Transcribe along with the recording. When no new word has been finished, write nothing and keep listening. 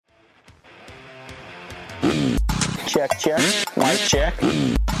check, check. Mic check.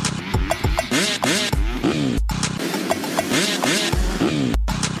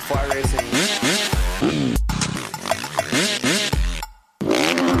 Fly racing.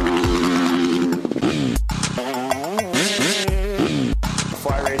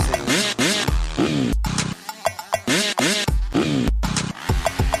 Fly racing.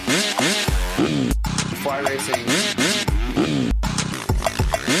 Fly racing.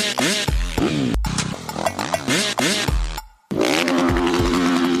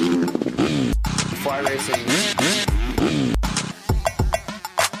 Fly racing.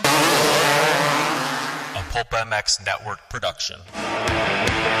 A Pulp MX Network production.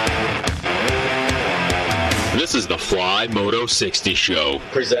 This is the Fly Moto 60 Show.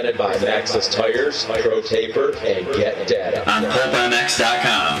 Presented by Matthes Tires, Pro Taper, and Get Data. On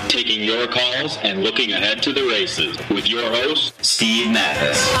PulpMX.com. Taking your calls and looking ahead to the races. With your host, Steve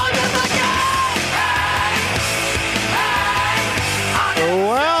Matthes.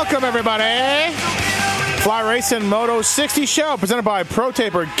 Welcome, everybody. Fly Racing Moto 60 Show, presented by Pro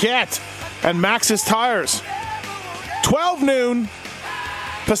Taper, Get, and Matthes Tires. 12 noon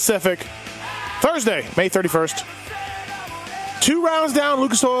Pacific, Thursday, May 31st. 2 rounds down,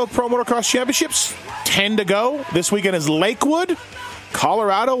 Lucas Oil Pro Motocross Championships. 10 to go. This weekend is Lakewood,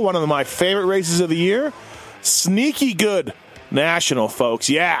 Colorado, one of my favorite races of the year. Sneaky good national, folks.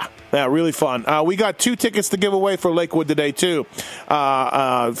 Yeah, really fun. We got 2 tickets to give away for Lakewood today, too,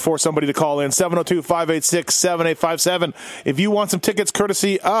 for somebody to call in. 702-586-7857. If you want some tickets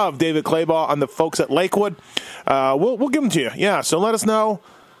courtesy of David Claybaugh and the folks at Lakewood, we'll give them to you. Yeah, so let us know.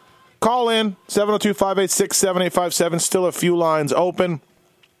 Call in, 702-586-7857. Still a few lines open.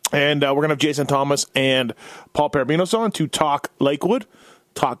 And we're going to have Jason Thomas and Paul Parabinos on to talk Lakewood,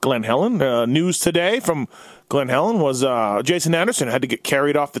 talk Glen Helen. News today from Glen Helen was Jason Anderson had to get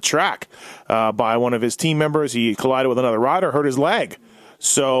carried off the track by one of his team members. He collided with another rider, hurt his leg.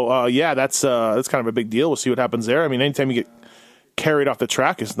 So, that's kind of a big deal. We'll see what happens there. I mean, anytime you get carried off the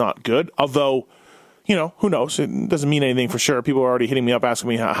track is not good, although... You know, who knows? It doesn't mean anything for sure. People are already hitting me up asking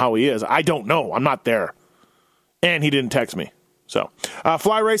me how he is. I don't know. I'm not there. And he didn't text me. So,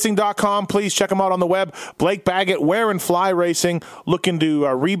 flyracing.com. Please check him out on the web. Blake Baggett, Where in Fly Racing, looking to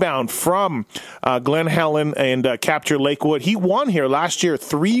rebound from Glen Helen and capture Lakewood. He won here last year,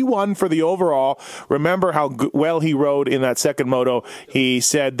 3-1 for the overall. Remember how well he rode in that second moto. He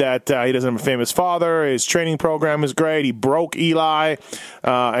said that he doesn't have a famous father. His training program is great. He broke Eli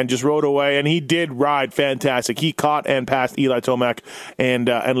and just rode away. And he did ride fantastic. He caught and passed Eli Tomac and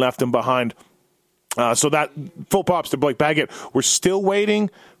left him behind. So that full props to Blake Baggett. We're still waiting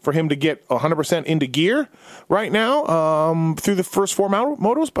for him to get 100% into gear right now through the first 4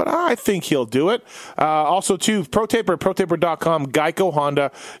 motos, but I think he'll do it. Also, too, Pro Taper, ProTaper.com, Geico Honda,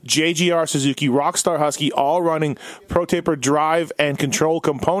 JGR Suzuki, Rockstar Husky, all running Pro Taper drive and control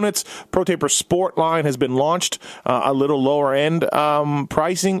components. Pro Taper Sport line has been launched, a little lower end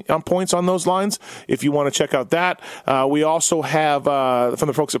pricing points on those lines if you want to check out that. We also have, from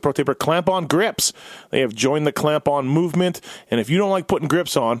the folks at Pro Taper, clamp-on grips. They have joined the clamp-on movement, and if you don't like putting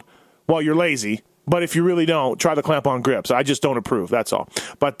grips on, well, you're lazy. But if you really don't, try the clamp-on grips. I just don't approve, that's all.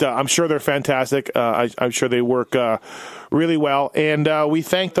 But I'm sure they're fantastic. I'm sure they work really well. And we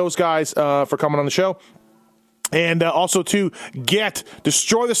thank those guys for coming on the show. And also to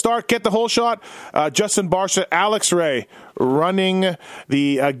Destroy the Start, Get the Whole Shot, Justin Barsha, Alex Ray running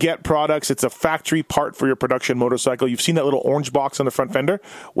the Get products. It's a factory part for your production motorcycle. You've seen that little orange box on the front fender?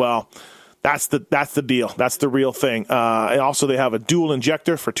 Well, that's the deal. That's the real thing. And also, they have a dual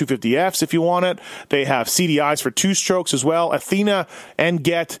injector for 250Fs if you want it. They have CDIs for 2-strokes as well. Athena and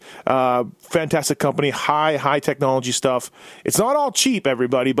Get, fantastic company, high technology stuff. It's not all cheap,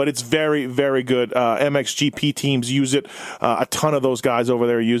 everybody, but it's very, very good. MXGP teams use it. A ton of those guys over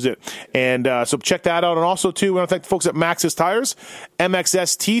there use it. And so check that out. And also, too, we want to thank the folks at Matthes Tires.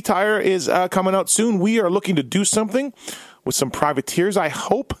 MXST tire is coming out soon. We are looking to do something with some privateers, I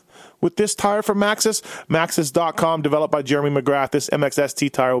hope, with this tire from Matthes. Matthes.com, developed by Jeremy McGrath. This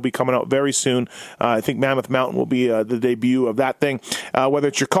MXST tire will be coming out very soon. I think Mammoth Mountain will be the debut of that thing. Whether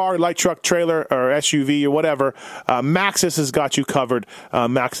it's your car, light truck, trailer, or SUV, or whatever, Matthes has got you covered.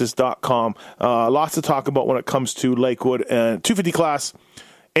 Matthes.com. Lots to talk about when it comes to Lakewood. 250 class,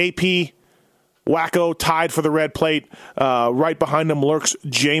 AP, Wacko tied for the red plate. Right behind them lurks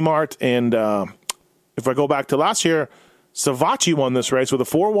J-Mart. And if I go back to last year, Savachi won this race with a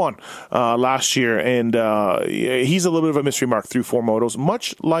 4-1 last year, and he's a little bit of a mystery mark through 4 motos,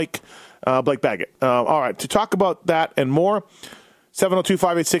 much like Blake Baggett. All right, to talk about that and more,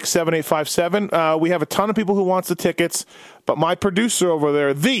 702-586-7857. We have a ton of people who wants the tickets, but my producer over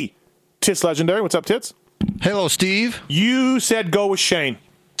there, the Tits Legendary, what's up, Tits? Hello, Steve. You said go with Shane.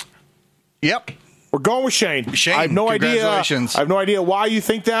 Yep. We're going with Shane. Shane, I have no congratulations. idea. I have no idea why you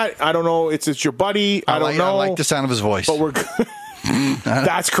think that. I don't know. It's your buddy. I don't know. I like the sound of his voice. But we're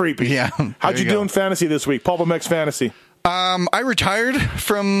that's creepy. Yeah. How'd you do in fantasy this week? Pulp MX fantasy. I retired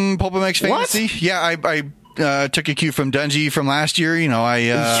from Pulp MX fantasy. What? Yeah, I took a cue from Dungy from last year. You know,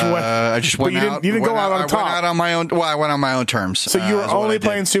 I just went out. You didn't go out on top. I went out on my own. Well, I went on my own terms. So you were only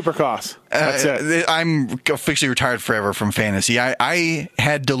playing Supercross. That's it. I'm officially retired forever from fantasy. I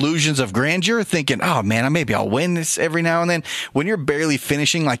had delusions of grandeur, thinking, "Oh man, maybe I'll win this every now and then." When you're barely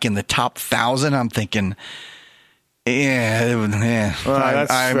finishing like in the top 1,000, I'm thinking. Yeah. Well,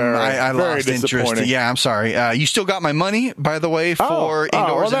 I lost interest. Yeah, I'm sorry. You still got my money, by the way, for indoors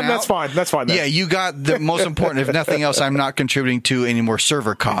well, then and out. that's fine. That's fine. Then. Yeah, you got the most important. If nothing else, I'm not contributing to any more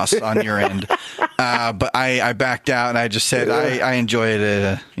server costs on your end. But I backed out, and I just said I enjoy it.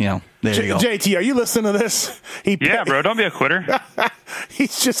 There you go. JT, are you listening to this? Yeah, bro, don't be a quitter.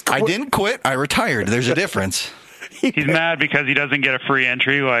 He's just I didn't quit. I retired. There's a difference. He's mad because he doesn't get a free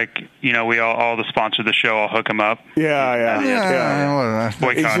entry. Like, we all the sponsors of the show, I'll hook him up. Yeah.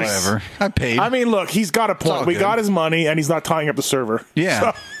 Whatever. I paid. I mean, look, he's got a point. We got his money, and he's not tying up the server.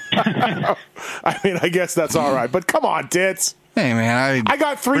 Yeah. So, I mean, I guess that's all right. But come on, tits. Hey, man, I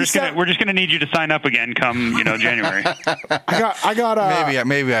got three. We're just gonna need you to sign up again come January. I got.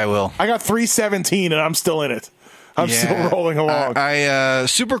 Maybe I will. I got 317, and I'm still in it. I'm still rolling along.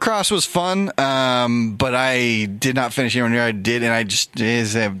 Supercross was fun, but I did not finish anywhere near I did, and I just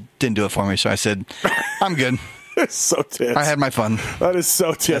didn't do it for me. So I said, I'm good. It's so tits. I had my fun. That is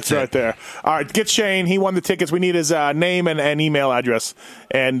so tits right there. All right, get Shane. He won the tickets. We need his name and email address,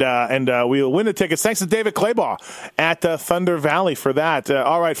 and we'll win the tickets. Thanks to David Claybaugh at Thunder Valley for that.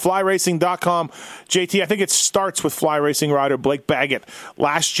 All right, flyracing.com. JT, I think it starts with fly racing rider Blake Baggett.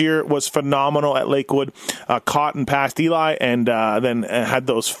 Last year was phenomenal at Lakewood. Caught and passed Eli, and then had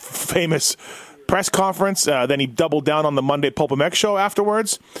those famous press conference. Then he doubled down on the Monday Pulp MX show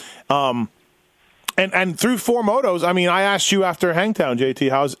afterwards. And through 4 motos, I mean, I asked you after Hangtown,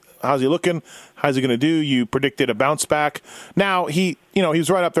 JT, how's he looking? How's he going to do? You predicted a bounce back. Now, he was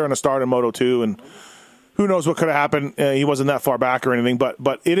right up there in the start in Moto 2, and who knows what could have happened. He wasn't that far back or anything, but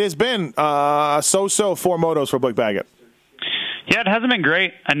it has been so-so 4 motos for Blake Baggett. Yeah, it hasn't been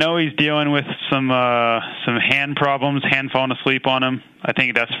great. I know he's dealing with some hand problems, hand falling asleep on him. I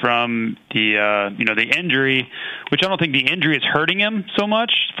think that's from the injury, which I don't think the injury is hurting him so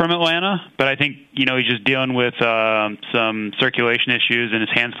much from Atlanta, but I think he's just dealing with some circulation issues and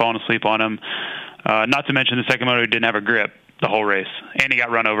his hands falling asleep on him. Not to mention the second moto didn't have a grip the whole race, and he got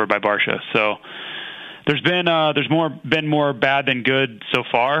run over by Barsha. So there's been more bad than good so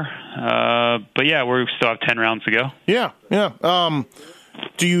far, but yeah, we still have 10 rounds to go. Yeah.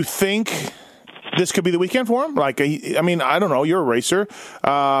 Do you think this could be the weekend for him? Like, I mean, I don't know. You're a racer.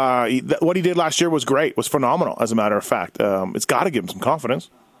 What he did last year was great. Was phenomenal, as a matter of fact. It's got to give him some confidence.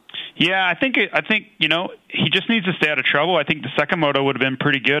 Yeah, I think he just needs to stay out of trouble. I think the second moto would have been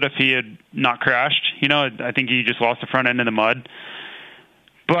pretty good if he had not crashed. I think he just lost the front end in the mud.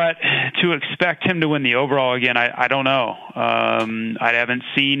 But to expect him to win the overall again, I don't know. I haven't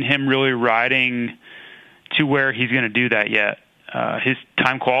seen him really riding to where he's going to do that yet. His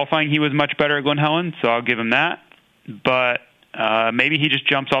time qualifying, he was much better at Glen Helen, so I'll give him that. But maybe he just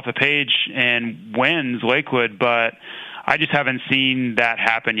jumps off the page and wins Lakewood, but I just haven't seen that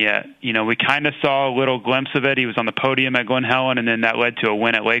happen yet. We kind of saw a little glimpse of it. He was on the podium at Glen Helen, and then that led to a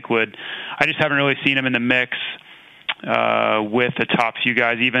win at Lakewood. I just haven't really seen him in the mix with the top few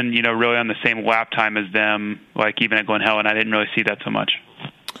guys, even, really on the same lap time as them, like even at Glen Helen. I didn't really see that so much.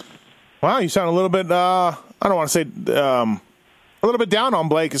 Wow, you sound a little bit, I don't want to say, a little bit down on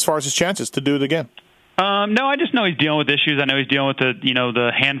Blake as far as his chances to do it again. No, I just know he's dealing with issues. I know he's dealing with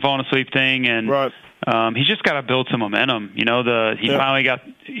the hand falling asleep thing, and right. He's just got to build some momentum. He finally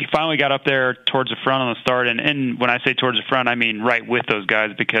got up there towards the front on the start, and when I say towards the front, I mean right with those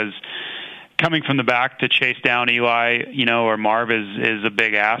guys, because coming from the back to chase down Eli, or Marv is a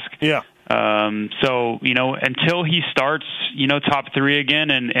big ask. Yeah. So, until he starts, top 3 again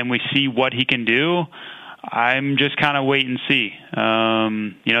and we see what he can do, I'm just kind of wait and see.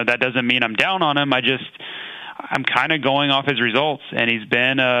 That doesn't mean I'm down on him. I'm kind of going off his results, and he's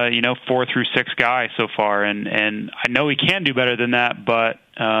been 4 through 6 guy so far, and I know he can do better than that, but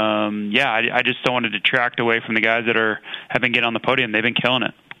I just don't want to detract away from the guys that have been getting on the podium. They've been killing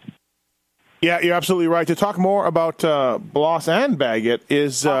it. Yeah, you're absolutely right. To talk more about Bloss and Baggett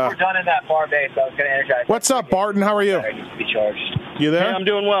is... we're done in that far base, so I was going to energize. What's up, Barton? How are you? I need to be charged. You there? Hey, I'm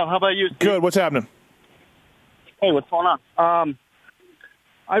doing well. How about you, Steve? Good. What's happening? Hey, what's going on?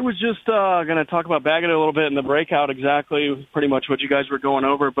 I was just going to talk about bagging it a little bit in the breakout, exactly pretty much what you guys were going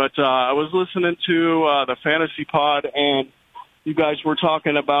over. But I was listening to the Fantasy Pod, and you guys were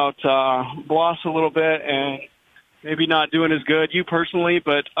talking about Bloss a little bit and maybe not doing as good, you personally.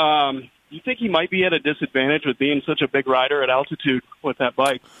 But you think he might be at a disadvantage with being such a big rider at altitude with that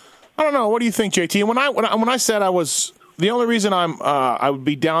bike? I don't know. What do you think, JT? When I said I was the only reason I would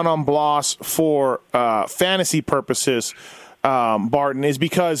be down on Bloss for fantasy purposes, Barton, is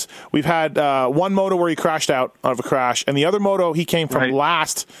because we've had one moto where he crashed out of a crash, and the other moto he came from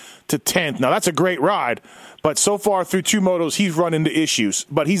last to 10th. Now that's a great ride, but so far through 2 motos he's run into issues,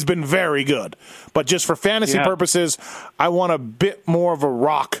 but he's been very good. But just for fantasy purposes, I want a bit more of a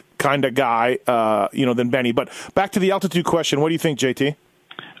rock kind of guy, than Benny. But back to the altitude question, what do you think, JT?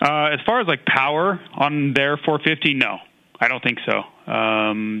 As far as like power on their 450, no, I don't think so.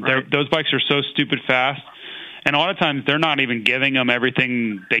 Those bikes are so stupid fast, and a lot of times they're not even giving them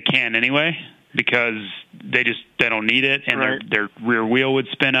everything they can anyway, because they don't need it, and their rear wheel would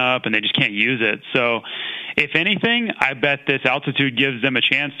spin up, and they just can't use it. So, if anything, I bet this altitude gives them a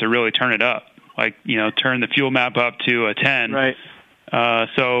chance to really turn it up, like turn the fuel map up to a 10. Right.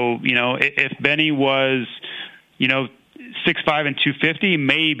 So if Benny was 6'5" and 250,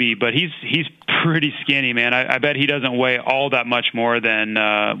 maybe, but he's pretty skinny, man. I bet he doesn't weigh all that much more than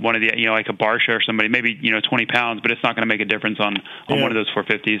one of the like a Barsha or somebody, maybe 20 pounds, but it's not going to make a difference on one of those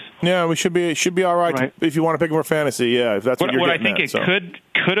 450s. Yeah, we should be all right if you want to pick him for fantasy. Yeah, if that's what you're getting I think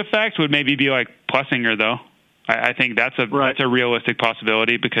could affect would maybe be like Plessinger, though. I think that's a realistic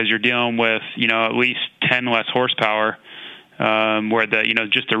possibility, because you're dealing with at least 10 less horsepower. Where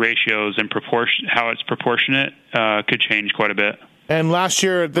just the ratios and how it's proportionate could change quite a bit. And last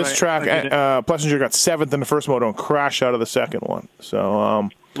year at this track, Plessinger got 7th in the first moto and crashed out of the second one. So,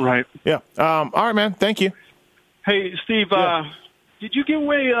 yeah. All right, man. Thank you. Hey, Steve, did you give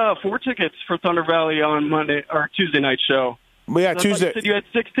away 4 tickets for Thunder Valley on Monday or Tuesday night show? Well, yeah, Tuesday. You said you had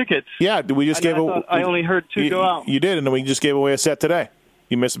 6 tickets. Yeah, we just gave away. I only heard 2 go out. You did, and then we just gave away a set today.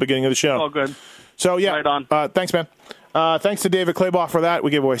 You missed the beginning of the show. Oh, good. So, yeah. Right on. Thanks, man. Thanks to David Claybaugh for that.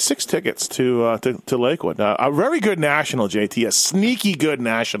 We gave away 6 tickets to Lakewood. A very good national, JT. A sneaky good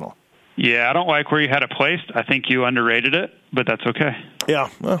national. Yeah, I don't like where you had it placed. I think you underrated it, but that's okay. Yeah,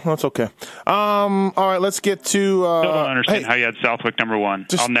 well, that's okay. All right, let's get to... Still don't understand how you had Southwick number 1.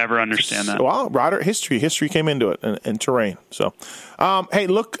 I'll never understand that. Well, rider history. History came into it, and terrain. So, hey,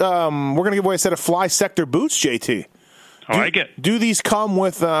 look, we're going to give away a set of Fly Sector boots, JT. I like it. Do these come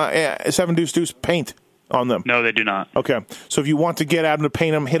with 7 Deuce paint on them? No, they do not. Okay. So if you want to get Adam to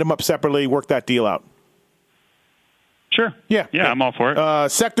paint them, hit them up separately, work that deal out. Sure. Yeah, I'm all for it.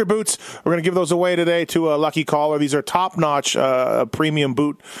 Sector boots, we're going to give those away today to a lucky caller. These are top-notch premium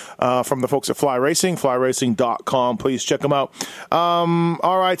boot from the folks at Fly Racing, flyracing.com. Please check them out.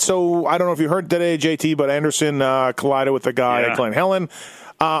 All right, so I don't know if you heard today, JT, but Anderson collided with the guy at Glen Helen.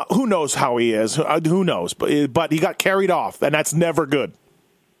 Who knows how he is? Who knows? But he got carried off, and that's never good.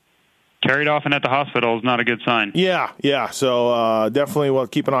 Carried off and at the hospital is not a good sign. Yeah. So definitely, well,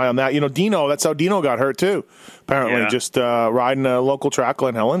 keep an eye on that. Dino, that's how Dino got hurt too. Apparently, just riding a local track,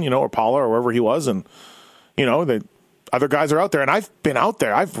 Glen Helen, or Paula or wherever he was, and the other guys are out there. And I've been out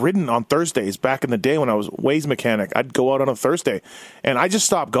there. I've ridden on Thursdays back in the day when I was Waze mechanic. I'd go out on a Thursday, and I just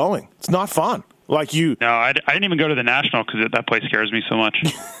stopped going. It's not fun. Like you. No, I didn't even go to the National because that place scares me so much.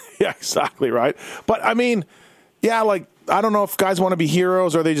 Yeah, exactly right. But I mean, yeah, like. I don't know if guys want to be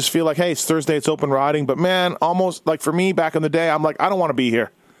heroes or they just feel like, hey, it's Thursday, it's open riding. But, man, almost like for me back in the day, I'm like, I don't want to be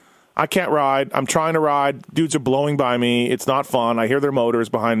here. I can't ride. I'm trying to ride. Dudes are blowing by me. It's not fun. I hear their motors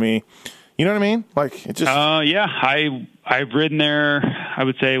behind me. You know what I mean? Like, it just. Yeah, I've ridden there, I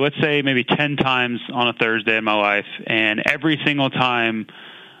would say, let's say maybe 10 times on a Thursday in my life. And every single time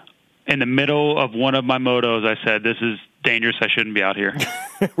in the middle of one of my motos, I said, this is dangerous. I shouldn't be out here.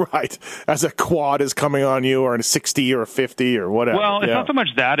 Right. As a quad is coming on you or a 60 or a 50 or whatever. Well, it's not so much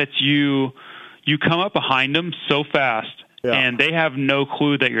that. It's you come up behind them so fast, and they have no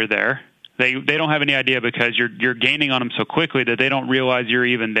clue that you're there. They don't have any idea because you're gaining on them so quickly that they don't realize you're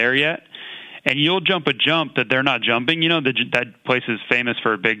even there yet. And you'll jump a jump that they're not jumping. That place is famous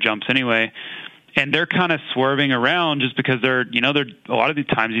for big jumps anyway. And they're kind of swerving around just because they're a lot of the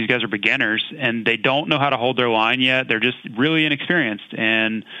times these guys are beginners and they don't know how to hold their line yet. They're just really inexperienced.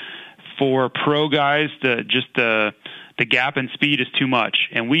 And for pro guys, the gap in speed is too much,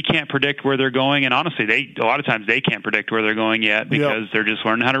 and we can't predict where they're going. And honestly, a lot of times they can't predict where they're going yet because they're just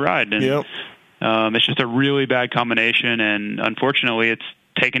learning how to ride. And it's just a really bad combination. And unfortunately, it's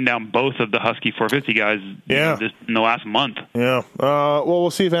taken down both of the Husky 450 guys in the last month. Yeah. Well, we'll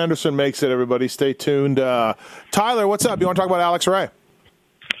see if Anderson makes it, everybody. Stay tuned. Tyler, what's up? You want to talk about Alex Ray?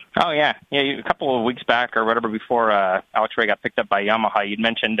 Oh, yeah. A couple of weeks back or whatever before Alex Ray got picked up by Yamaha, you'd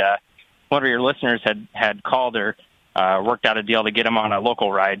mentioned one of your listeners had called or worked out a deal to get him on a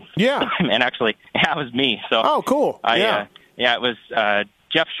local ride. Yeah. And actually, it was me. So oh, cool. Yeah, it was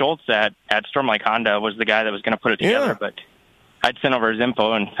Jeff Schultz at Storm Lake Honda was the guy that was going to put it together, but I'd sent over his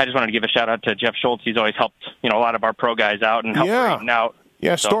info, and I just wanted to give a shout-out to Jeff Schultz. He's always helped a lot of our pro guys out and helped straighten out.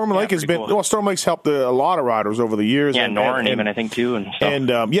 Yeah, Storm Lake has been cool. Well, Storm Lake's helped a lot of riders over the years. Yeah, Norton even, I think, too.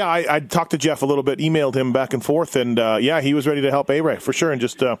 I talked to Jeff a little bit, emailed him back and forth, and he was ready to help A-Ray for sure, and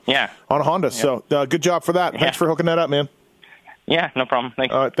just on a Honda. Yeah. So good job for that. Yeah. Thanks for hooking that up, man. Yeah, no problem.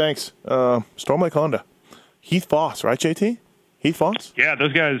 Thanks. All right, thanks. Storm Lake Honda. Heath Foss, right, JT? Heath Foss? Yeah,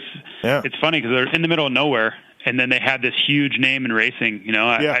 those guys, it's funny because they're in the middle of nowhere, and then they have this huge name in racing.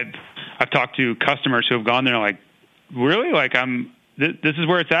 I've talked to customers who have gone there and like, really? Like, this is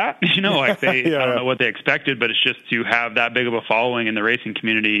where it's at? Like they, I don't know what they expected, but it's just to have that big of a following in the racing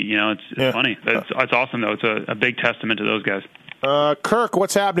community. It's funny. It's awesome, though. It's a big testament to those guys. Kirk,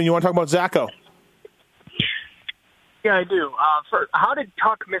 what's happening? You want to talk about Zacho? Yeah, I do. How did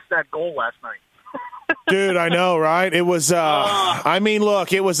Tuck miss that goal last night? Dude, I know, right? It was.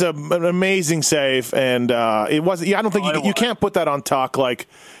 Look, it was an amazing save, and it wasn't. Yeah, I don't think you can't put that on Tuck. Like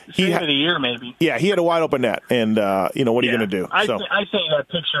he had of the year, maybe. Yeah, he had a wide open net, and what are you going to do? I see that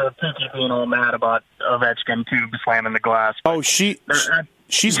picture of Pookie being all mad about Ovechkin too slamming the glass. Oh,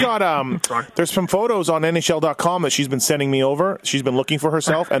 she's got there's some photos on NHL.com that she's been sending me over. She's been looking for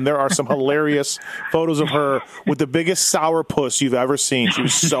herself, and there are some hilarious photos of her with the biggest sour puss you've ever seen. She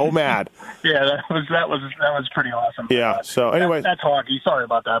was so mad. Yeah, that was pretty awesome. Yeah. So anyway, that's hockey. Sorry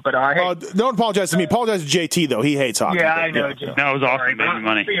about that, but don't apologize to me. Apologize to JT though. He hates hockey. Yeah, I know. Yeah. That was awesome. Baby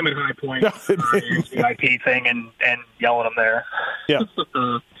money. See him at High Point. The IP thing and yelling him there. Yeah.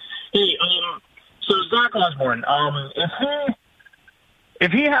 Hey, so Zach Osborne,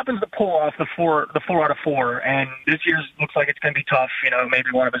 if he happens to pull off the 4 out of 4, and this year's looks like it's going to be tough,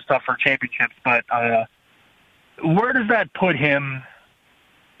 maybe one of his tougher championships, but where does that put him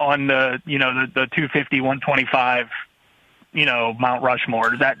on the 250, 125, Mount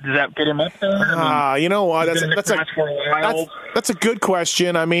Rushmore? Does that get him up there? You know what? That's a good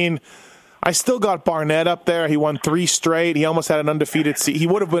question. I mean, I still got Barnett up there. He won 3 straight. He almost had an undefeated season. He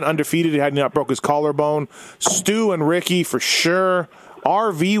would have been undefeated had he not broke his collarbone. Stu and Ricky for sure.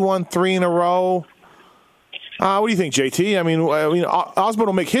 RV won 3 in a row. What do you think, JT? I mean, Osborne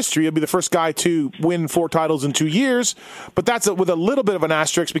will make history. He'll be the first guy to win 4 titles in 2 years, but that's with a little bit of an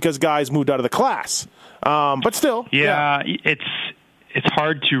asterisk because guys moved out of the class. But still, it's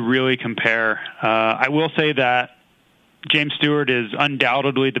hard to really compare. I will say that James Stewart is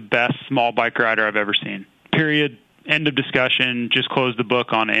undoubtedly the best small bike rider I've ever seen. Period. End of discussion. Just close the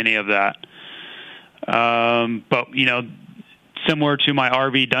book on any of that. But similar to my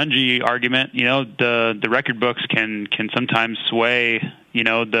RV Dungey argument, the record books can sometimes sway,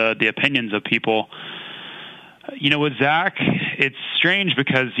 the opinions of people. With Zach, it's strange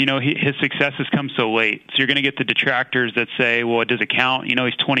because, his success has come so late. So you're going to get the detractors that say, well, does it count?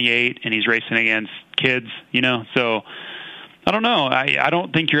 He's 28 and he's racing against kids, So I don't know. I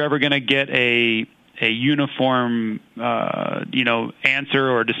don't think you're ever going to get a uniform, answer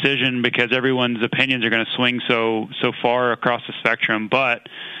or decision because everyone's opinions are going to swing so far across the spectrum. But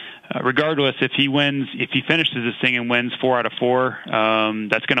regardless, if he finishes this thing and wins 4 out of 4,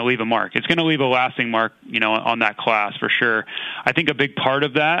 that's going to leave a mark. It's going to leave a lasting mark, on that class for sure. I think a big part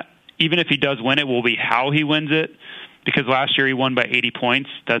of that, even if he does win it, will be how he wins it. Because last year he won by 80 points.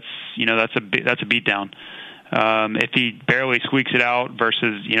 That's a beatdown. If he barely squeaks it out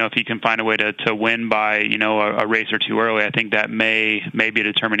versus, if he can find a way to win by, a race or 2 early, I think that may be a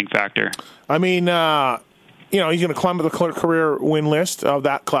determining factor. I mean, he's going to climb up the career win list of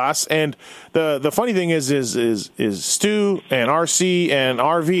that class. And the funny thing is Stu and RC and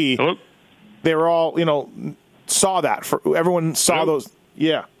RV, Hello? they were all, saw that. Everyone saw Hello? those.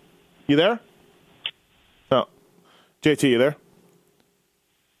 Yeah. You there? Oh. JT, you there?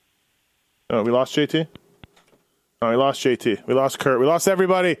 Oh, we lost JT? Oh, we lost JT. We lost Kurt. We lost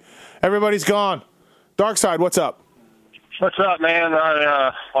everybody. Everybody's gone. Dark Side, what's up? What's up, man?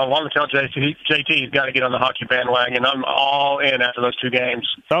 I want to tell JT he's got to get on the hockey bandwagon. I'm all in after those 2 games.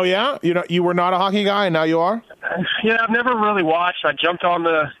 Oh, yeah? You were not a hockey guy, and now you are? Yeah, I've never really watched. I jumped on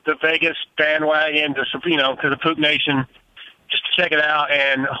the Vegas bandwagon to the Poop Nation just to check it out,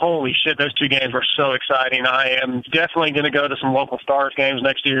 and holy shit, those 2 games were so exciting. I am definitely going to go to some local Stars games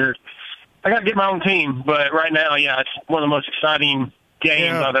next year. I got to get my own team, but right now, it's one of the most exciting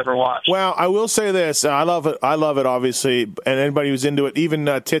games I've ever watched. Well, I will say this. I love it, obviously, and anybody who's into it, even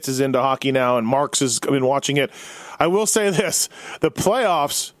Tits is into hockey now, and Marks has been watching it. I will say this. The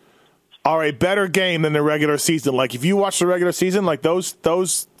playoffs are a better game than the regular season. Like, if you watch the regular season, like those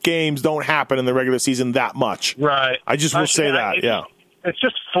games don't happen in the regular season that much. Right. I just will say that, It's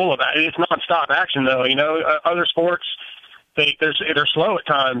just full of that. It's nonstop action, though. Other sports, they're slow at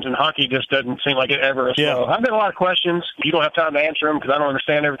times, and hockey just doesn't seem like it ever is slow. I've got a lot of questions. You don't have time to answer them because I don't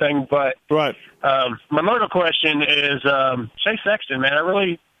understand everything. But right. My moto question is Chase Sexton, man. I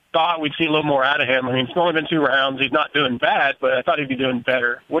really thought we'd see a little more out of him. I mean, it's only been 2 rounds. He's not doing bad, but I thought he'd be doing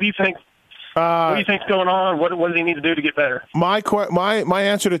better. What do you think? What do you think's going on? What does he need to do to get better? My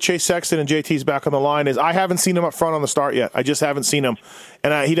answer to Chase Sexton, and JT's back on the line, is I haven't seen him up front on the start yet. I just haven't seen him,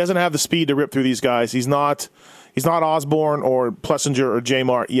 and he doesn't have the speed to rip through these guys. He's not Osborne or Plessinger or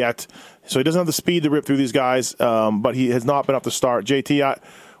J-Mart yet, so he doesn't have the speed to rip through these guys. But he has not been up to start. JT,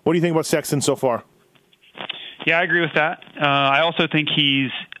 what do you think about Sexton so far? Yeah, I agree with that. I also think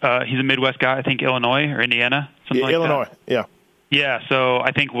he's a Midwest guy. I think Illinois or Indiana, something like Illinois, that. yeah. Yeah, so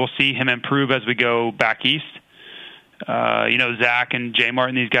I think we'll see him improve as we go back east. Zach and J.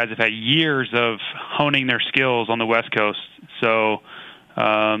 Martin, these guys have had years of honing their skills on the West Coast. So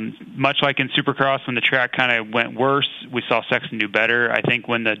much like in Supercross, when the track kind of went worse, we saw Sexton do better. I think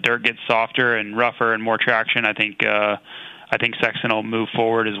when the dirt gets softer and rougher and more traction, I think Sexton will move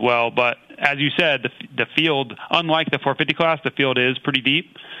forward as well. But as you said, the field, unlike the 450 class, the field is pretty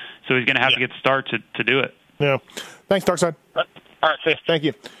deep. So he's going to have to get the start to do it. Yeah. Thanks, Darkside. All right, see. Thank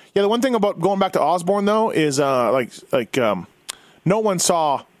you. Yeah, the one thing about going back to Osborne, though, is no one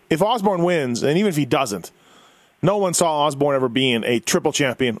saw, if Osborne wins, and even if he doesn't, no one saw Osborne ever being a triple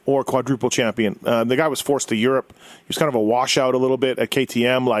champion or quadruple champion. The guy was forced to Europe. He was kind of a washout a little bit at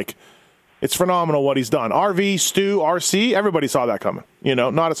KTM. Like, it's phenomenal what he's done. RV, Stu, RC, everybody saw that coming.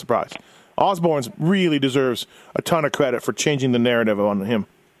 Not a surprise. Osborne really deserves a ton of credit for changing the narrative on him.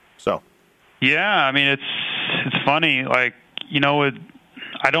 So. Yeah, I mean, it's funny. Like,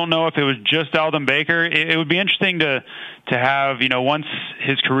 I don't know if it was just Alden Baker. It would be interesting to have, once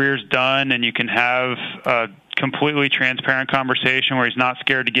his career's done and you can have a completely transparent conversation where he's not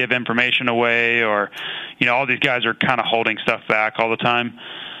scared to give information away, or, all these guys are kind of holding stuff back all the time,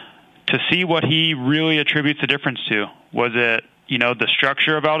 to see what he really attributes the difference to. Was it, the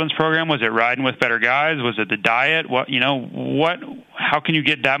structure of Alden's program? Was it riding with better guys? Was it the diet? How can you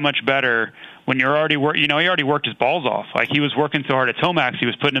get that much better when you're already he already worked his balls off. Like, he was working so hard at Tomax, he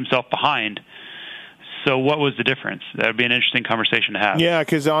was putting himself behind. So what was the difference? That would be an interesting conversation to have. Yeah,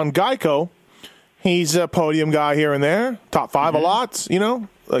 because on Geico, he's a podium guy here and there, top 5 a lot. He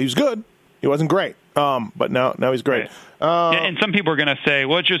was good. He wasn't great, but now he's great. Right. And some people are going to say,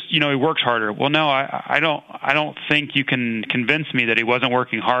 well, it's just he works harder. Well, no, I don't think you can convince me that he wasn't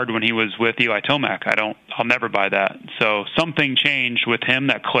working hard when he was with Eli Tomac. I'll never buy that. So something changed with him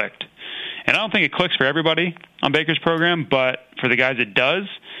that clicked. And I don't think it clicks for everybody on Baker's program, but for the guys it does,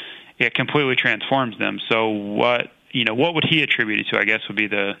 it completely transforms them. So what would he attribute it to, I guess, would be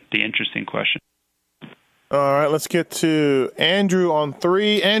the interesting question. All right, let's get to Andrew on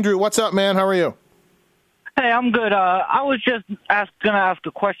 3. Andrew, what's up, man? How are you? Hey, I'm good. I was just going to ask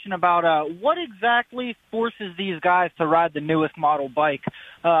a question about what exactly forces these guys to ride the newest model bike.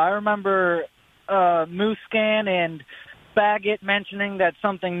 I remember Mooscan and Baggett mentioning that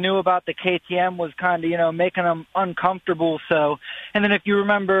something new about the KTM was kind of, making them uncomfortable. So, and then if you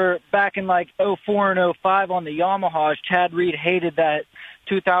remember back in like 04 and 05 on the Yamahas, Chad Reed hated that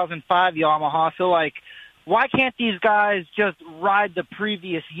 2005 Yamaha. So, like, why can't these guys just ride the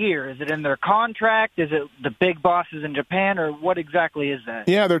previous year? Is it in their contract? Is it the big bosses in Japan, or what exactly is that?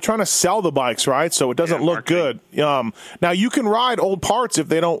 Yeah, they're trying to sell the bikes, right? So it doesn't look good. Now you can ride old parts if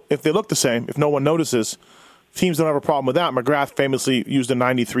they look the same, if no one notices. Teams don't have a problem with that. McGrath famously used a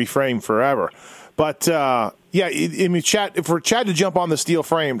 93 frame forever. But, Chad, for Chad to jump on the steel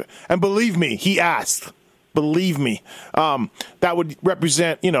framed, and believe me, he asked. Believe me, that would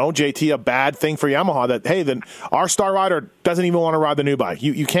represent, JT, a bad thing for Yamaha. That, hey, then our star rider doesn't even want to ride the new bike.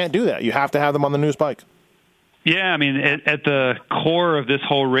 You can't do that. You have to have them on the newest bike. Yeah, I mean, at the core of this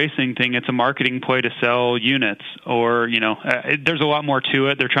whole racing thing, it's a marketing play to sell units, or, there's a lot more to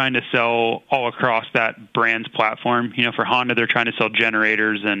it. They're trying to sell all across that brand's platform. For Honda, they're trying to sell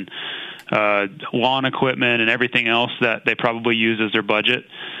generators and lawn equipment and everything else that they probably use as their budget.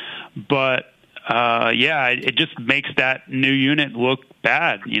 But, it just makes that new unit look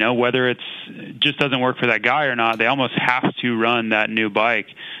bad, whether it just doesn't work for that guy or not. They almost have to run that new bike.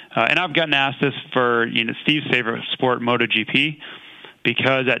 And I've gotten asked this for Steve's favorite sport, MotoGP,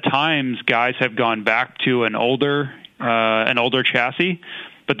 because at times guys have gone back to an older chassis,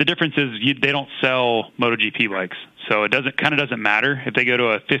 but the difference is they don't sell MotoGP bikes, so it doesn't matter if they go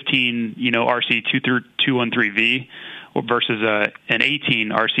to a 15 RC 213V versus an 18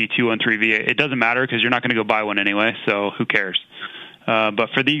 RC 213 V8. It doesn't matter because you're not going to go buy one anyway, so who cares? But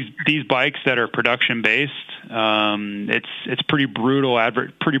for these bikes that are production based, it's pretty brutal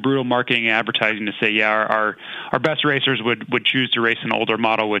marketing and advertising to say, our best racers would choose to race an older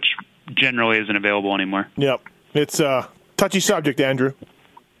model, which generally isn't available anymore. Yep, it's a touchy subject, Andrew.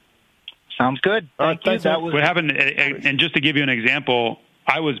 Sounds good. Thank you. That was what happened. And just to give you an example,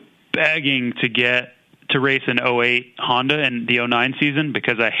 I was begging to get to race an 08 Honda in the 09 season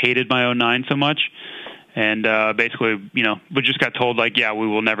because I hated my 09 so much. And basically, we just got told, we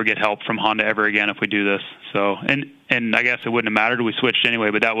will never get help from Honda ever again if we do this. So, and I guess it wouldn't have mattered. We switched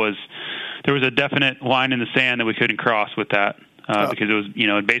anyway, but there was a definite line in the sand that we couldn't cross with that because it was,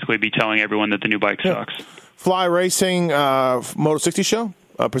 it'd basically be telling everyone that the new bike sucks. Fly Racing Moto 60 show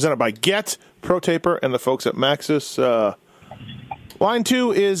presented by Get, Pro Taper, and the folks at Matthes. Line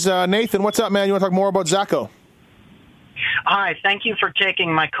 2 is Nathan. What's up, man? You want to talk more about Zacho? Hi, thank you for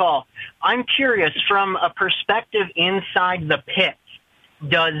taking my call. I'm curious, from a perspective inside the pit,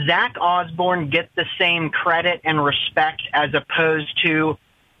 does Zach Osborne get the same credit and respect as opposed to,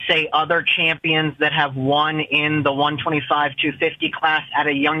 say, other champions that have won in the 125, 250 class at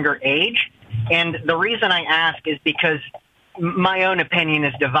a younger age? And the reason I ask is because my own opinion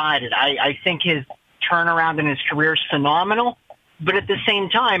is divided. I think his turnaround in his career is phenomenal, but at the same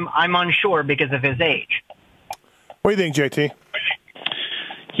time, I'm unsure because of his age. What do you think, JT?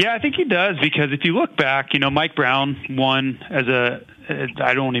 Yeah, I think he does because if you look back, Mike Brown won as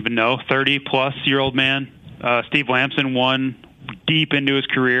I don't even know, 30-plus-year-old man. Steve Lamson won deep into his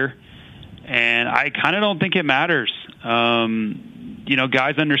career, and I kind of don't think it matters.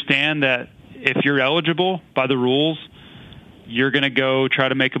 Guys understand that if you're eligible by the rules, you're going to go try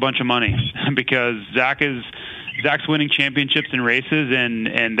to make a bunch of money because Zach's winning championships in races,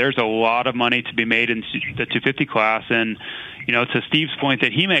 and there's a lot of money to be made in the 250 class. And, to Steve's point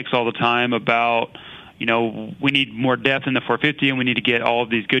that he makes all the time about, we need more depth in the 450 and we need to get all of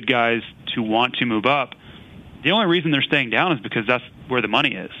these good guys to want to move up. The only reason they're staying down is because that's where the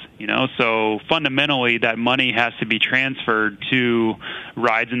money is, So fundamentally, that money has to be transferred to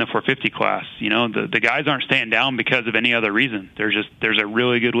rides in the 450 class. The guys aren't staying down because of any other reason. There's a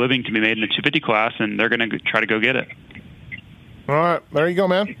really good living to be made in the 250 class, and they're going to try to go get it. All right, there you go,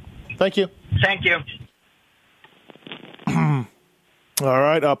 man. Thank you. Thank you. All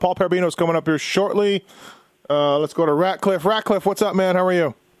right, Paul Perabino's coming up here shortly. Let's go to Ratcliffe. Ratcliffe, what's up, man? How are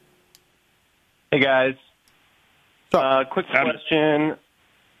you? Hey, guys. Quick question.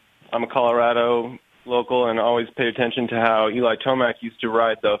 I'm a Colorado local and always pay attention to how Eli Tomac used to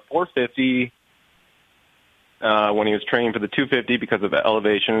ride the 450 when he was training for the 250 because of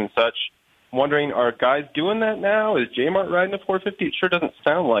elevation and such. I'm wondering, are guys doing that now? Is J-Mart riding the 450? It sure doesn't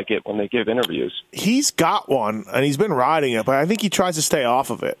sound like it when they give interviews. He's got one, and he's been riding it, but I think he tries to stay off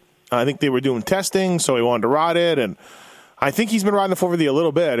of it. I think they were doing testing, so he wanted to ride it, and I think he's been riding the 450 a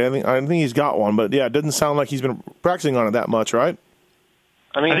little bit. I think he's got one, but yeah, it doesn't sound like he's been practicing on it that much, right?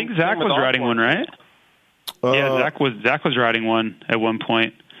 I think Zach was riding one, right? Yeah, Zach was riding one at one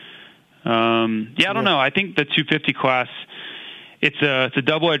point. I don't know. I think the 250 class, it's a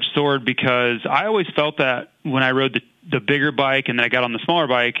double-edged sword because I always felt that when I rode the bigger bike and then I got on the smaller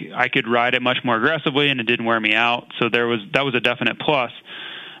bike, I could ride it much more aggressively and it didn't wear me out. So that was a definite plus.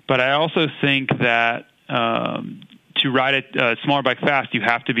 But I also think that to ride a smaller bike fast, you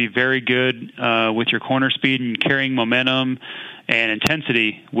have to be very good with your corner speed and carrying momentum and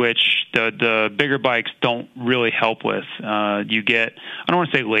intensity, which the bigger bikes don't really help with. You get, I don't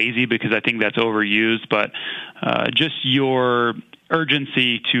want to say lazy because I think that's overused, but just your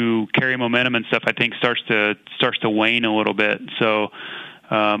urgency to carry momentum and stuff, I think starts to wane a little bit. So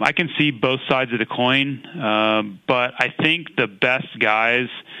I can see both sides of the coin, but I think the best guys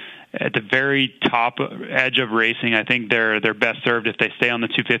at the very top edge of racing, I think they're best served if they stay on the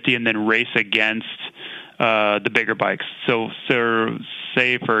 250 and then race against the bigger bikes. So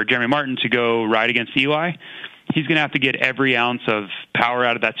say for Jeremy Martin to go ride against Eli, he's going to have to get every ounce of power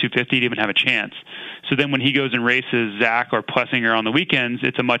out of that 250 to even have a chance. So then when he goes and races Zach or Plessinger on the weekends,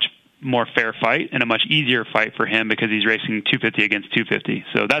 it's a much more fair fight and a much easier fight for him because he's racing 250 against 250.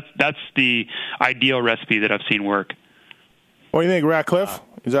 So that's the ideal recipe that I've seen work. What do you think, Ratcliffe?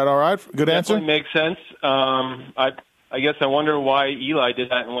 Is that all right? Good answer? Definitely makes sense. I guess I wonder why Eli did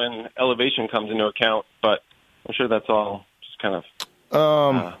that when elevation comes into account, but I'm sure that's all just kind of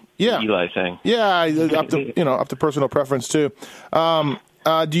Eli thing. Yeah, up to personal preference too.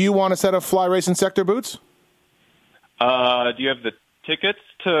 Do you want a set of Fly Racing Sector boots? Do you have the tickets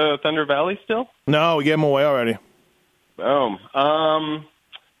to Thunder Valley still? No, we gave them away already. Boom.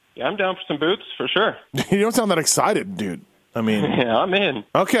 Yeah, I'm down for some boots for sure. You don't sound that excited, dude. I mean, yeah, I'm in.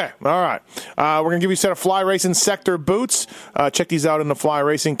 Okay, all right. We're going to give you a set of Fly Racing Sector boots. Check these out in the Fly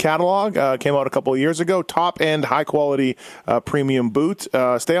Racing catalog. Came out a couple of years ago. Top-end, high-quality premium boot.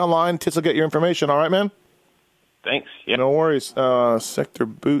 Stay online. Tits will get your information. All right, man? Thanks. Yeah. No worries. Sector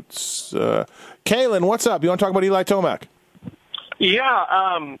boots. Kalen, what's up? You want to talk about Eli Tomac?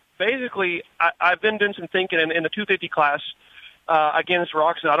 Yeah, basically, I've been doing some thinking in the 250 class against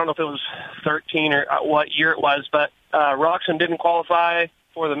Roxon. I don't know if it was 13 or what year it was, but Roxon didn't qualify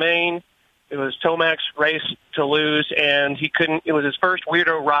for the main. It was Tomac's race to lose, and he couldn't. It was his first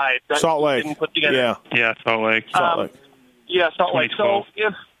weirdo ride that Salt Lake. he didn't put together. Yeah, Salt Lake. Yeah, Salt Lake. So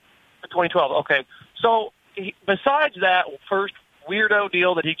if 2012, okay. So besides that first weirdo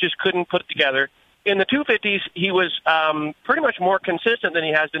deal that he just couldn't put together, in the 250s he was pretty much more consistent than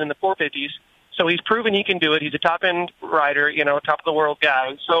he has been in the 450s. So he's proven he can do it. He's a top-end rider, top of the world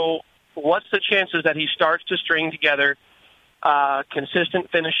guy. So what's the chances that he starts to string together consistent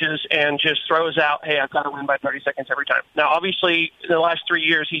finishes and just throws out, hey, I've got to win by 30 seconds every time? Now, obviously, in the last 3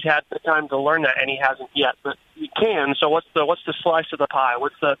 years, he's had the time to learn that, and he hasn't yet. But he can. So what's the slice of the pie?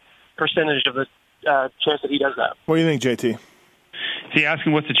 What's the percentage of the chance that he does that? What do you think, JT? Is he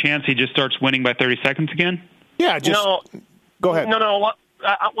asking what's the chance he just starts winning by 30 seconds again? Yeah, go ahead. No.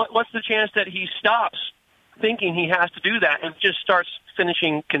 What's the chance that he stops thinking he has to do that and just starts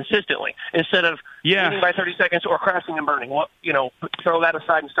finishing consistently instead of winning by 30 seconds or crashing and burning? Throw that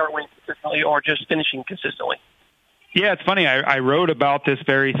aside and start winning consistently or just finishing consistently. Yeah, it's funny. I wrote about this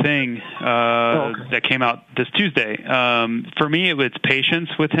very thing that came out this Tuesday. For me, it's patience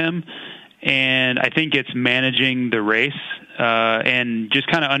with him, and I think it's managing the race and just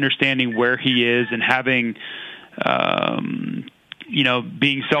kind of understanding where he is and having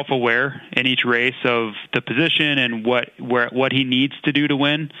being self-aware in each race of the position and what he needs to do to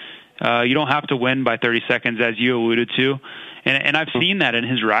win. You don't have to win by 30 seconds, as you alluded to. And I've seen that in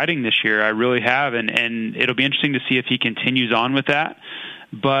his riding this year. I really have. And it'll be interesting to see if he continues on with that.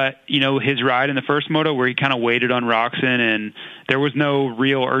 But, his ride in the first moto where he kind of waited on Roxon and there was no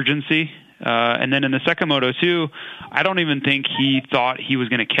real urgency. And then in the second moto, too, I don't even think he thought he was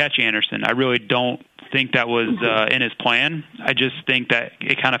going to catch Anderson. I really don't think that was in his plan. I just think that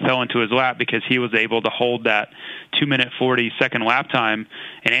it kind of fell into his lap because he was able to hold that 2-minute 40-second lap time,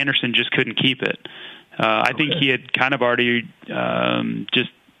 and Anderson just couldn't keep it. I think he had kind of already just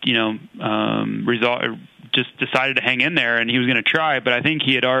decided to hang in there, and he was going to try, but I think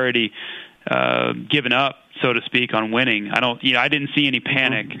he had already given up, so to speak, on winning. I didn't see any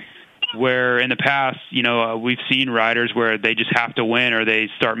panic. Where in the past, we've seen riders where they just have to win or they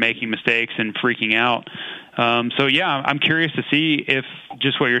start making mistakes and freaking out. I'm curious to see if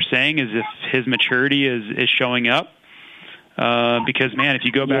just what you're saying is if his maturity is showing up. Because, man, if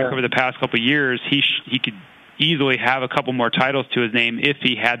you go back over the past couple of years, he could easily have a couple more titles to his name if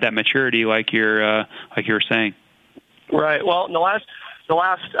he had that maturity, like you were saying. Right. Well, in the last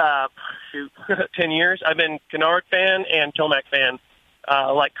 10 years, I've been Kennard fan and Tomac fan.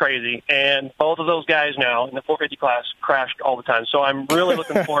 Like crazy, and both of those guys now in the 450 class crashed all the time. So I'm really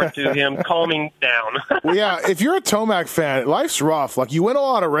looking forward to him calming down. Well, yeah, if you're a Tomac fan, life's rough. Like, you win a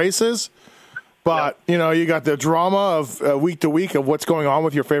lot of races, but you got the drama of week to week of what's going on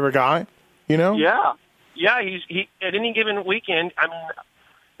with your favorite guy. Yeah. He at any given weekend. I mean,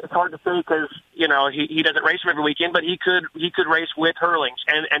 it's hard to say because he doesn't race every weekend, but he could race with Hurlings,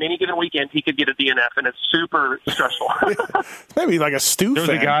 and any given weekend he could get a DNF, and it's super stressful. Maybe like a Stu There was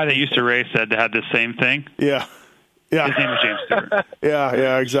a guy that used to race that had the same thing. Yeah. His name was James Stewart.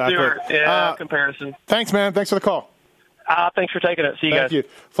 Yeah, exactly. Stewart, comparison. Thanks, man. Thanks for the call. Thanks for taking it. See you guys. Thank you.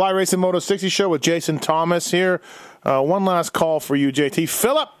 Fly Racing Moto 60 show with Jason Thomas here. One last call for you, JT.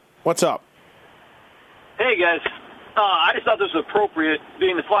 Philip, what's up? Hey, guys. I just thought this was appropriate,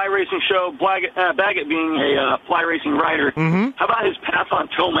 being the Fly Racing show, Baggett being a Fly Racing rider. Mm-hmm. How about his pass on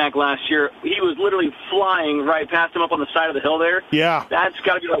Tomac last year? He was literally flying right past him up on the side of the hill there. Yeah. That's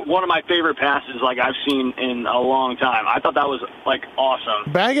got to be one of my favorite passes I've seen in a long time. I thought that was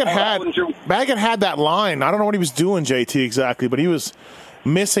awesome. Baggett had that line. I don't know what he was doing, JT, exactly, but he was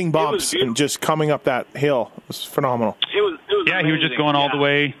missing bumps and just coming up that hill. It was phenomenal. It was amazing. He was just going all the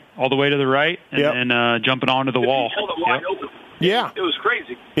way to the right and then jumping onto the wall. He held it wide open. Yeah. It was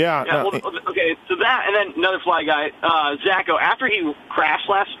crazy. Yeah. Okay, so that, and then another Fly guy, Zacho, after he crashed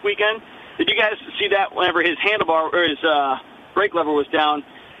last weekend, did you guys see that whenever his handlebar or his brake lever was down,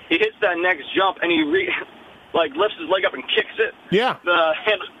 he hits that next jump and he lifts his leg up and kicks it? Yeah.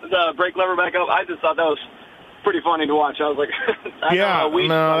 The brake lever back up. I just thought that was pretty funny to watch. I was like,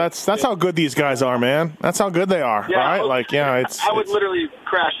 that's how good these guys are, man. That's how good they are, right? I would literally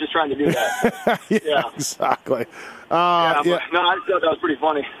crash just trying to do that. Exactly. No, I just thought that was pretty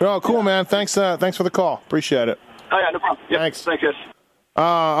funny. Oh, cool, man. Thanks for the call. Appreciate it. Oh, yeah, no problem. Yep. Thanks. Thanks, guys.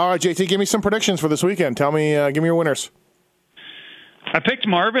 All right, JT, give me some predictions for this weekend. Give me your winners. I picked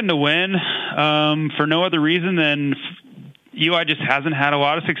Marvin to win for no other reason than Eli just hasn't had a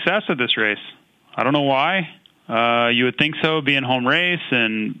lot of success at this race. I don't know why. You would think so, being home race,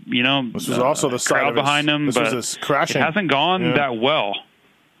 and this was also the crowd behind him, but crashing. It hasn't gone that well.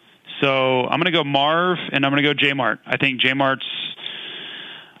 So I'm going to go Marv, and I'm going to go J-Mart. I think J-Mart's.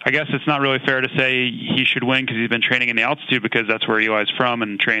 I guess it's not really fair to say he should win because he's been training in the altitude because that's where Eli's from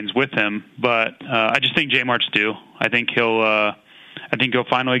and trains with him. But I just think J-Mart's due. I think he'll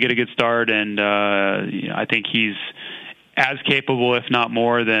finally get a good start, and I think he's as capable, if not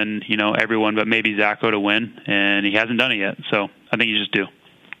more, than everyone, but maybe Zacho to win, and he hasn't done it yet. So I think he's just due.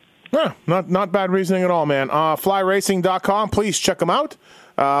 Yeah, not bad reasoning at all, man. FlyRacing.com, please check them out.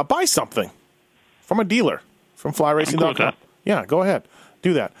 Buy something from a dealer from FlyRacing.com. Cool. Yeah, go ahead.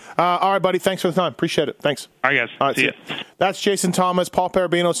 Do that. All right, buddy. Thanks for the time. Appreciate it. Thanks. All right, guys. All right, see ya. That's Jason Thomas. Paul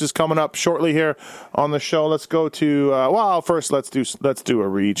Parabinos is coming up shortly here on the show. Let's go to first let's do a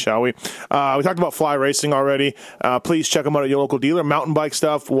read, shall we? We talked about Fly Racing already. Please check them out at your local dealer. Mountain bike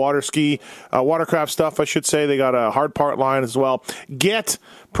stuff, watercraft stuff, I should say. They got a hard part line as well. Get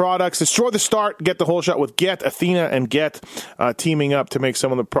products. Destroy the start. Get the whole shot with Get, Athena, and Get teaming up to make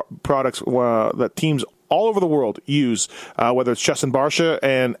some of the products that teams all over the world use, whether it's Justin Barsha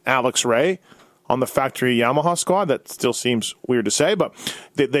and Alex Ray on the factory Yamaha squad. That still seems weird to say, but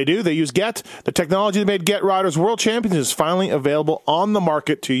they do. They use Get. The technology that made Get Riders World Champions is finally available on the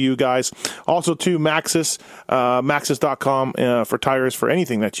market to you guys. Also to Matthes, Matthes.com for tires for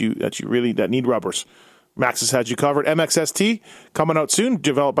anything that need rubbers. Matthes has you covered. MXST coming out soon,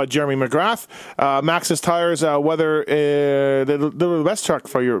 developed by Jeremy McGrath. Matthes tires, whether they're the best truck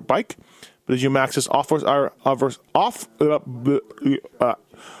for your bike. But as you Matthes also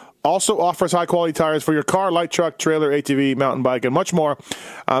offers high-quality tires for your car, light truck, trailer, ATV, mountain bike, and much more.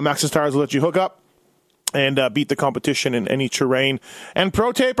 Matthes tires will let you hook up and beat the competition in any terrain. And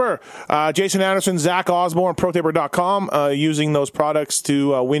ProTaper, Jason Anderson, Zach Osborne, ProTaper.com, using those products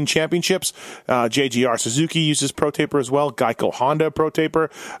to win championships. JGR Suzuki uses ProTaper as well. Geico Honda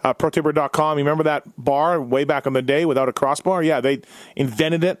ProTaper. ProTaper.com, you remember that bar way back in the day without a crossbar? Yeah, they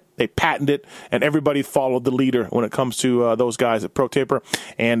invented it. They patented it, and everybody followed the leader when it comes to those guys at ProTaper.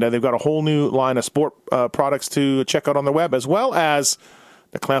 And they've got a whole new line of sport products to check out on their web, as well as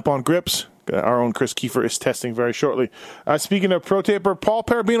the clamp-on grips. Our own Chris Kiefer is testing very shortly. Speaking of ProTaper, Paul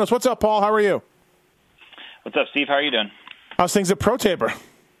Parabinos. What's up, Paul? How are you? What's up, Steve? How are you doing? How's things at ProTaper?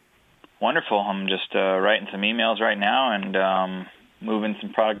 Wonderful. I'm just writing some emails right now and moving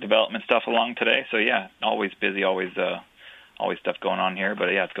some product development stuff along today. So, yeah, always busy, always stuff going on here,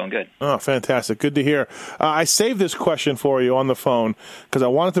 but yeah, it's going good. Oh, fantastic. Good to hear. I saved this question for you on the phone because I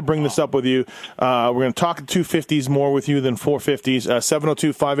wanted to bring this up with you. We're going to talk 250s more with you than 450s.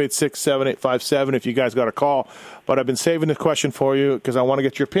 702-586-7857 if you guys got a call. But I've been saving this question for you because I want to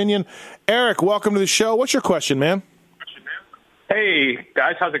get your opinion. Eric, welcome to the show. What's your question, man? Hey,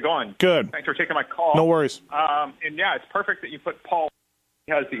 guys. How's it going? Good. Thanks for taking my call. No worries. And, yeah, it's perfect that you put Paul.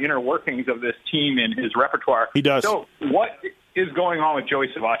 He has the inner workings of this team in his repertoire. He does. So what is going on with Joey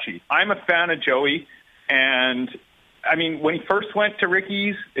Savacci? I'm a fan of Joey, and, I mean, when he first went to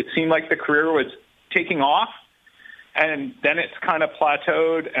Ricky's, it seemed like the career was taking off, and then it's kind of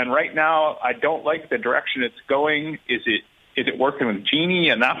plateaued, and right now I don't like the direction it's going. Is it working with Genie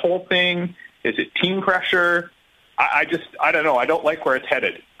and that whole thing? Is it team pressure? I don't know. I don't like where it's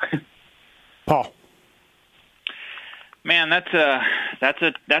headed. Paul. Man, that's a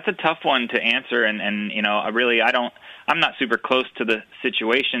tough one to answer, and I'm not super close to the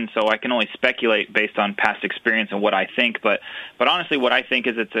situation, so I can only speculate based on past experience and what I think. But honestly, what I think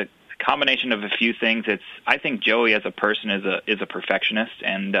is it's a combination of a few things. I think Joey as a person is a perfectionist,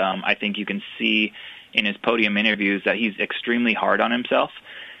 and I think you can see in his podium interviews that he's extremely hard on himself.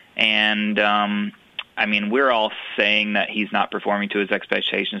 And I mean, we're all saying that he's not performing to his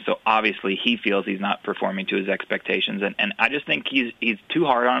expectations, so obviously he feels he's not performing to his expectations, and I just think he's too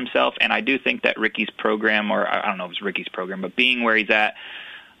hard on himself, and I do think that Ricky's program, or I don't know if it's Ricky's program, but being where he's at,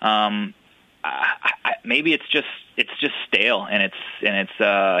 maybe it's just stale, and it's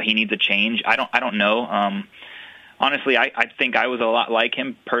he needs a change. I don't know. Honestly, I think I was a lot like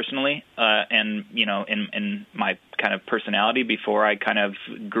him personally, and in my kind of personality before I kind of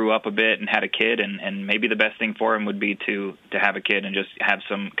grew up a bit and had a kid, and maybe the best thing for him would be to have a kid and just have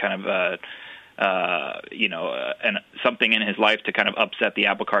some kind of and something in his life to kind of upset the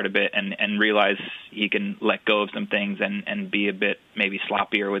apple cart a bit and realize he can let go of some things and be a bit maybe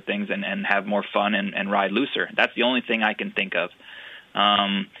sloppier with things and have more fun and ride looser. That's the only thing I can think of.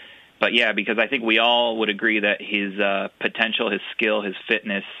 But yeah, because I think we all would agree that his potential, his skill, his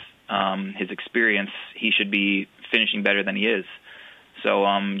fitness, his experience, he should be finishing better than he is. So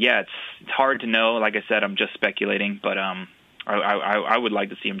it's hard to know. Like I said, I'm just speculating, but I would like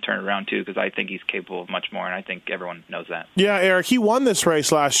to see him turn it around too, because I think he's capable of much more, and I think everyone knows that. Yeah, Eric, he won this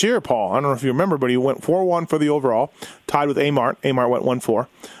race last year, Paul. I don't know if you remember, but he went 4-1 for the overall, tied with Amart. Amart went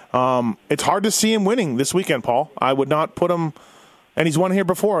 1-4. It's hard to see him winning this weekend, Paul. I would not put him, and he's won here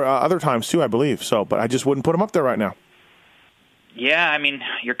before other times too, I believe. So, but I just wouldn't put him up there right now. Yeah, I mean,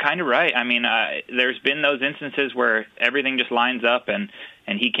 you're kind of right. I mean, there's been those instances where everything just lines up and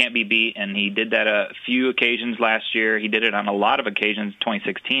he can't be beat, and he did that a few occasions last year. He did it on a lot of occasions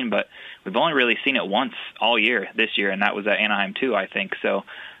 2016, but we've only really seen it once all year this year, and that was at Anaheim too, I think. So,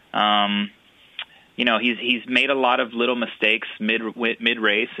 he's made a lot of little mistakes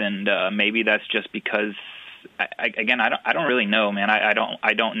mid-race, and maybe that's just because I don't really know, man.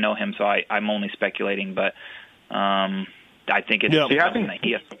 I don't know him, so I'm only speculating, but I think it's something that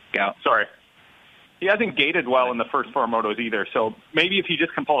he has to work out. Sorry. He hasn't gated well in the first 4 motos either, so maybe if he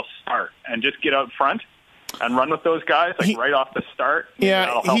just can pull a start and just get out front and run with those guys right off the start,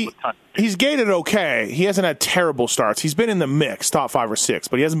 that'll help a ton. He's gated okay. He hasn't had terrible starts. He's been in the mix, top 5 or 6,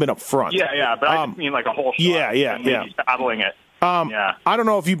 but he hasn't been up front. Yeah, but I just mean like a whole shot. Yeah. He's battling it. I don't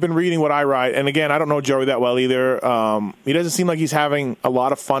know if you've been reading what I write, and again, I don't know Joey that well either. He doesn't seem like he's having a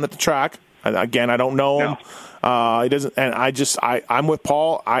lot of fun at the track. Again, I don't know him. He doesn't, and I'm with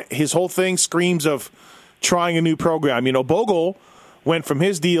Paul. His whole thing screams of trying a new program. Bogle went from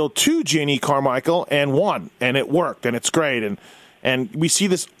his deal to Ginny Carmichael and won, and it worked, and it's great. And we see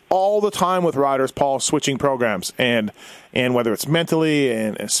this all the time with riders, Paul, switching programs, and whether it's mentally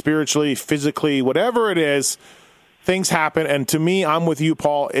and spiritually, physically, whatever it is, things happen. And to me, I'm with you,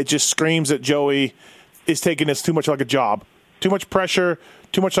 Paul. It just screams that Joey is taking this too much like a job, too much pressure,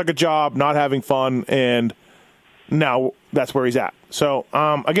 too much like a job, not having fun, and now that's where he's at. So,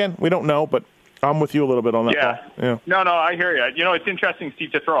 again, we don't know, but I'm with you a little bit on that, Paul. Yeah. No, I hear you. It's interesting,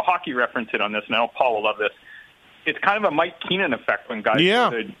 Steve, to throw a hockey reference in on this, and I know Paul will love this. It's kind of a Mike Keenan effect when guys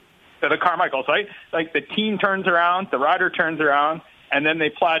go to the Carmichaels, right? Like the team turns around, the rider turns around, and then they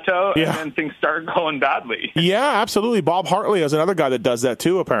plateau, and then things start going badly. Yeah, absolutely. Bob Hartley is another guy that does that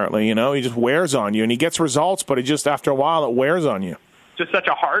too, apparently. He just wears on you, and he gets results, but just after a while, it wears on you. Just such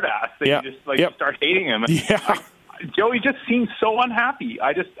a hard ass that you just you start hating him. Yeah. Joey just seems so unhappy.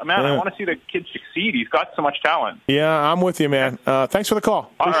 I want to see the kid succeed. He's got so much talent. Yeah, I'm with you, man. Thanks for the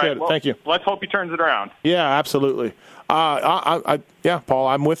call. Appreciate it. Well, thank you. Let's hope he turns it around. Yeah, absolutely. Paul,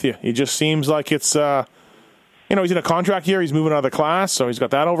 I'm with you. He just seems like it's, he's in a contract year. He's moving out of the class, so he's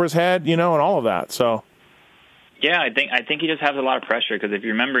got that over his head, and all of that. So. Yeah, I think he just has a lot of pressure, because if you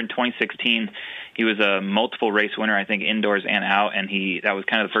remember in 2016, he was a multiple race winner, I think indoors and out, and that was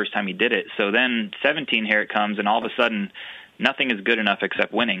kind of the first time he did it. So then 17, here it comes, and all of a sudden nothing is good enough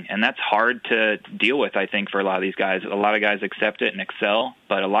except winning, and that's hard to deal with, I think, for a lot of these guys. A lot of guys accept it and excel,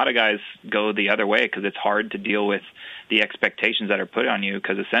 but a lot of guys go the other way because it's hard to deal with the expectations that are put on you,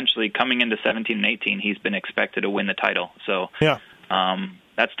 because essentially coming into 17 and 18, he's been expected to win the title. So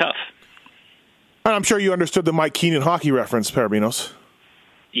that's tough. I'm sure you understood the Mike Keenan hockey reference, Parabinos.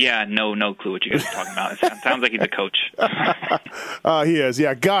 Yeah, no clue what you guys are talking about. It sounds like he's a coach. He is.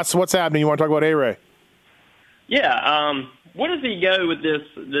 Yeah, Gus, what's happening? You want to talk about A-Ray? Yeah. Where does he go with this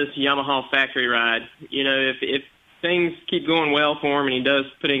Yamaha factory ride? If things keep going well for him and he does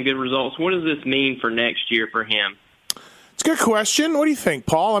put in good results, what does this mean for next year for him? It's a good question. What do you think,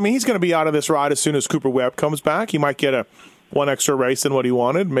 Paul? I mean, he's going to be out of this ride as soon as Cooper Webb comes back. He might get one extra race than what he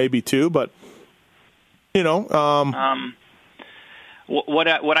wanted, maybe 2, but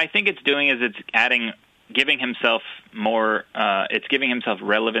What I think it's doing is it's giving himself more. It's giving himself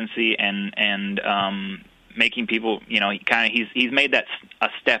relevancy and making people. He's made that a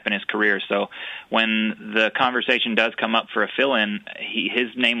step in his career. So when the conversation does come up for a fill-in,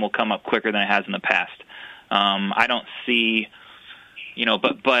 his name will come up quicker than it has in the past. I don't see,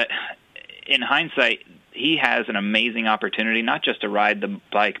 but in hindsight, he has an amazing opportunity, not just to ride the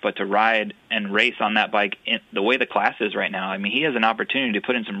bike, but to ride and race on that bike in the way the class is right now. I mean, he has an opportunity to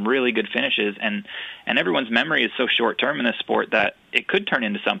put in some really good finishes, and everyone's memory is so short-term in this sport that it could turn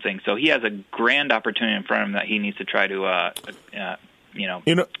into something. So he has a grand opportunity in front of him that he needs to try to,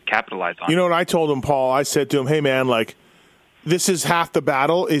 capitalize on. You know what I told him, Paul? I said to him, hey, man, this is half the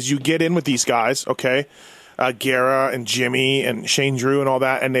battle is you get in with these guys, okay? Guerra and Jimmy and Shane Drew and all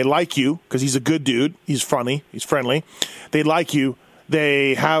that, and they like you because he's a good dude. He's funny. He's friendly. They like you.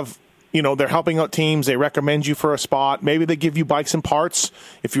 They have, they're helping out teams. They recommend you for a spot. Maybe they give you bikes and parts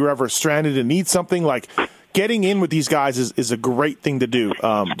if you're ever stranded and need something. Like, getting in with these guys is a great thing to do.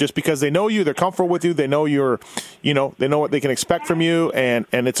 Just because they know you, they're comfortable with you, they know they know what they can expect from you, and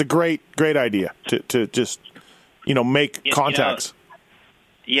it's a great we just, make contacts.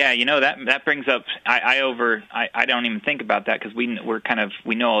 That brings up. I don't even think about that because we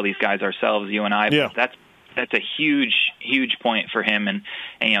know all these guys ourselves, you and I. Yeah. But that's a huge point for him, and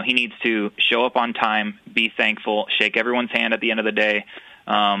he needs to show up on time, be thankful, shake everyone's hand at the end of the day,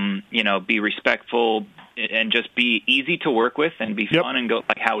 be respectful, and just be easy to work with and be fun and go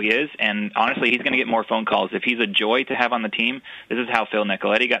like how he is. And honestly, he's going to get more phone calls. If he's a joy to have on the team, this is how Phil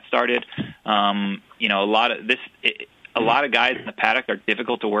Nicoletti got started. A lot of guys in the paddock are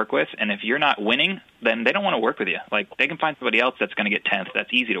difficult to work with, and if you're not winning, then they don't want to work with you. Like, they can find somebody else that's going to get 10th. That's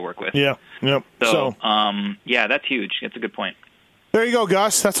easy to work with. Yeah. Yep. So, that's huge. That's a good point. There you go,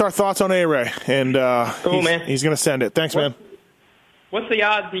 Gus. That's our thoughts on A-Ray. And cool, man. He's going to send it. Thanks, man. What's the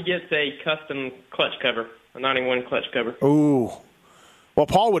odds he gets a custom clutch cover, a 91 clutch cover? Ooh. Well,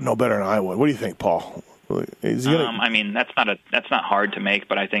 Paul would know better than I would. What do you think, Paul? Is he gonna... that's not hard to make,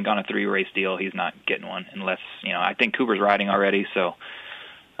 but I think on a 3-race deal, he's not getting one unless, I think Cooper's riding already, so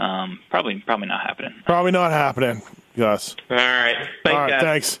probably not happening. Probably not happening, Gus. All right.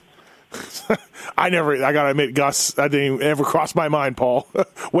 Thanks. I gotta admit, Gus, that didn't even ever cross my mind, Paul.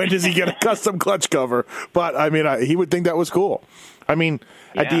 When does he get a custom clutch cover? But, he would think that was cool. At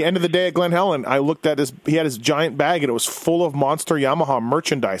the end of the day at Glen Helen, I looked at he had his giant bag, and it was full of Monster Yamaha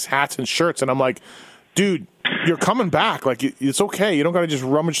merchandise, hats and shirts, and I'm like, dude, you're coming back. Like, it's okay. You don't got to just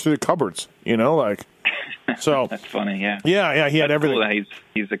rummage through the cupboards, So that's funny, yeah. Yeah, he had everything. Cool that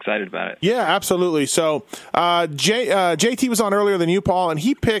he's excited about it. Yeah, absolutely. So JT was on earlier than you, Paul, and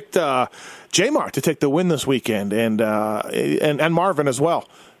he picked J-Mart to take the win this weekend, and Marvin as well.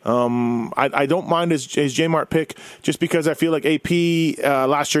 I don't mind his J-Mart pick just because I feel like AP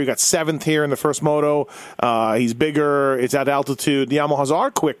last year he got 7th here in the first moto. He's bigger. It's at altitude. The Yamahas are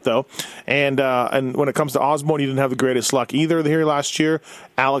quick though, and when it comes to Osborne, he didn't have the greatest luck either here last year.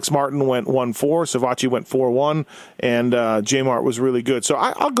 Alex Martin went 1-4, Savachi went 4-1, and J-Mart was really good. So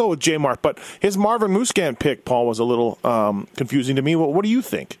I'll go with J-Mart, but his Marvin Musquin pick, Paul, was a little confusing to me. What do you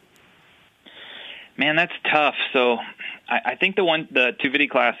think? Man, that's tough. So I think the 250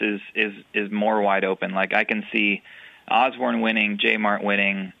 class is more wide open. Like, I can see Osborne winning, J-Mart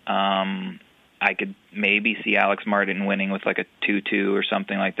winning. I could maybe see Alex Martin winning with like a 2-2 or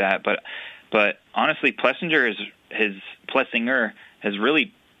something like that. But honestly, Plessinger has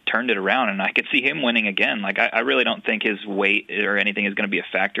really turned it around, and I could see him winning again. Like, I really don't think his weight or anything is going to be a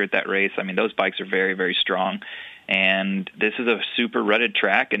factor at that race. Those bikes are very, very strong. And this is a super rutted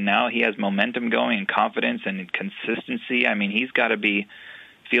track, and now he has momentum going and confidence and consistency. He's got to be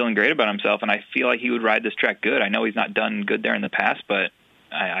feeling great about himself, and I feel like he would ride this track good. I know he's not done good there in the past, but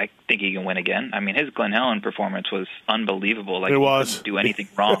I think he can win again. His Glen Helen performance was unbelievable. Like, it was. He didn't do anything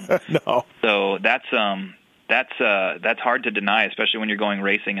wrong. No. So that's hard to deny, especially when you're going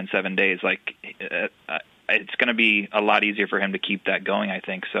racing in 7 days. Like, it's going to be a lot easier for him to keep that going, I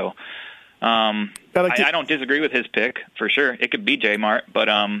think. So. I don't disagree with his pick for sure. It could be J-Mart, but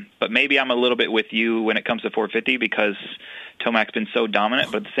maybe I'm a little bit with you when it comes to 450 because Tomac's been so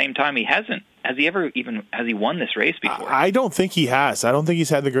dominant. But at the same time, he hasn't. Has he won this race before? I don't think he has. I don't think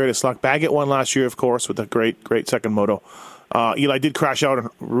he's had the greatest luck. Baggett won last year, of course, with a great second moto. Eli did crash out and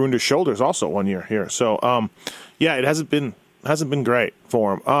ruined his shoulders also one year here. So it hasn't been great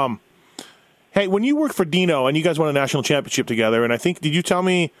for him. Hey, when you worked for Dino and you guys won a national championship together, and I think did you tell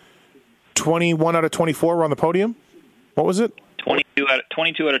me 21 out of 24 were on the podium? What was it? 22 out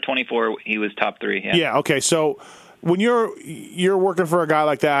of 24, he was top 3. Yeah. Yeah. Okay. So when you're working for a guy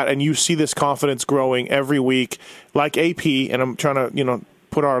like that, and you see this confidence growing every week, like AP, and I'm trying to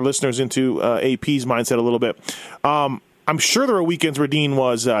put our listeners into AP's mindset a little bit. I'm sure there were weekends where Dean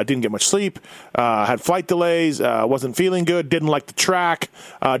didn't get much sleep, had flight delays, wasn't feeling good, didn't like the track,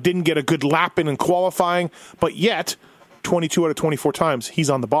 didn't get a good lap in qualifying, but yet 22 out of 24 times he's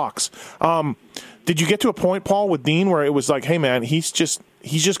on the box. Did you get to a point, Paul, with Dean where it was like, hey man, he's just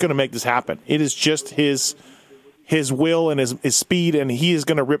going to make this happen? It is just his will and his speed, and he is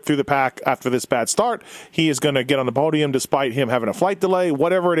going to rip through the pack after this bad start. He is going to get on the podium despite him having a flight delay,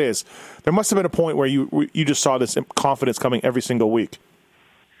 whatever it is. There must have been a point where you just saw this confidence coming every single week.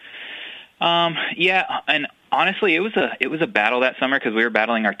 Yeah, and Honestly, it was a battle that summer because we were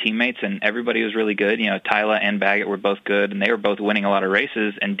battling our teammates, and everybody was really good. Tyler and Baggett were both good, and they were both winning a lot of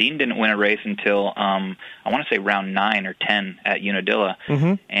races. And Dean didn't win a race until I want to say round 9 or 10 at Unadilla.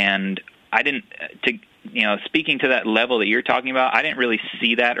 Mm-hmm. And I didn't speaking to that level that you're talking about, I didn't really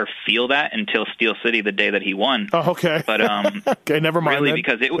see that or feel that until Steel City the day that he won. Oh, okay. But okay, never mind. Really,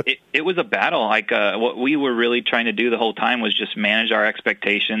 because it was a battle. Like what we were really trying to do the whole time was just manage our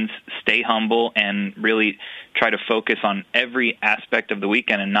expectations, stay humble, and really try to focus on every aspect of the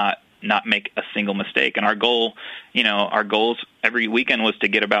weekend and not make a single mistake. And our goals every weekend was to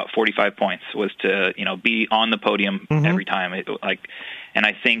get about 45 points, was to be on the podium every time. And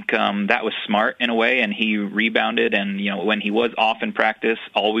I think that was smart in a way, and he rebounded. And when he was off in practice,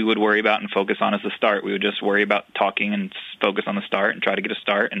 all we would worry about and focus on is the start. We would just worry about talking and focus on the start and try to get a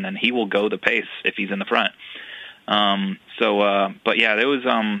start, and then he will go the pace if he's in the front. But yeah,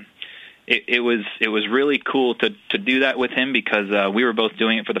 it was really cool to do that with him because we were both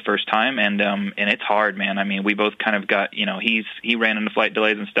doing it for the first time, and it's hard, man. I mean, we both kind of got he ran into flight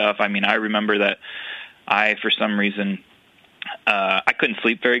delays and stuff. I mean, I remember that for some reason. I couldn't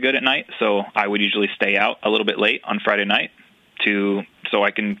sleep very good at night, so I would usually stay out a little bit late on Friday night so I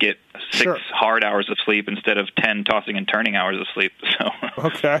can get 6 hard hours of sleep instead of 10 tossing and turning hours of sleep. So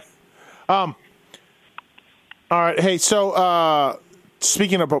okay. All right. Hey, so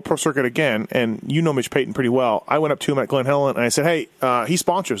speaking about Pro Circuit again, and you know Mitch Payton pretty well, I went up to him at Glen Helen and I said, hey, he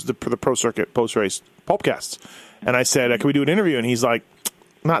sponsors the Pro Circuit post-race pulpcasts. And I said, can we do an interview? And he's like,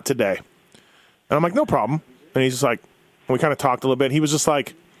 not today. And I'm like, no problem. And he's just like, we kind of talked a little bit. He was just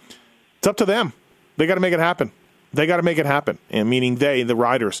like, it's up to them. They got to make it happen. They got to make it happen, and meaning they, the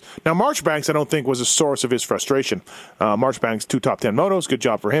riders. Now, Marchbanks, I don't think, was a source of his frustration. Marchbanks, 2 top 10 motos. Good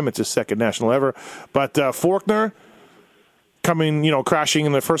job for him. It's his second national ever. But Faulkner coming, crashing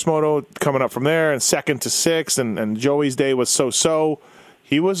in the first moto, coming up from there, and second to 6th, and Joey's day was so-so.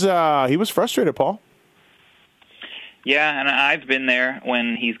 He was frustrated, Paul. Yeah, and I've been there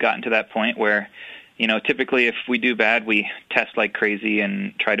when he's gotten to that point where, typically if we do bad, we test like crazy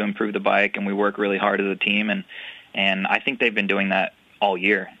and try to improve the bike, and we work really hard as a team. And I think they've been doing that all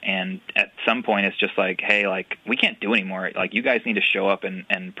year. And at some point, it's just like, hey, we can't do anymore. You guys need to show up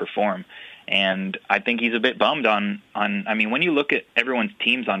and perform. And I think he's a bit bummed on. I mean, when you look at everyone's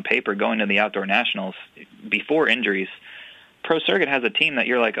teams on paper going to the Outdoor Nationals before injuries, Pro Circuit has a team that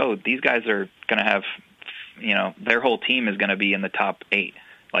you're like, oh, these guys are going to have, their whole team is going to be in the top 8.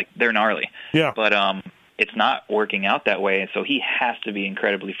 They're gnarly. Yeah. But it's not working out that way, so he has to be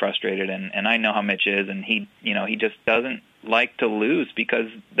incredibly frustrated. And I know how Mitch is, and he just doesn't like to lose because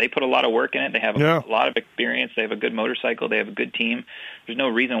they put a lot of work in it. They have a lot of experience. They have a good motorcycle. They have a good team. There's no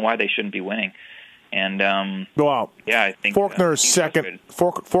reason why they shouldn't be winning. And yeah, I think Faulkner's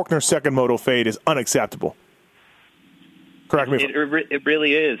second moto fade is unacceptable. Correct me. It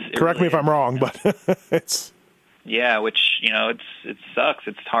really is. Correct me if I'm wrong, but it's. Yeah, which, it sucks.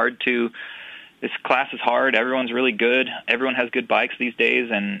 It's hard this class is hard. Everyone's really good. Everyone has good bikes these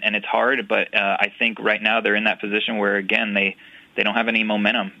days, and it's hard. But I think right now they're in that position where, again, they don't have any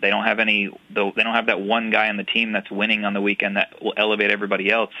momentum. They don't have that one guy on the team that's winning on the weekend that will elevate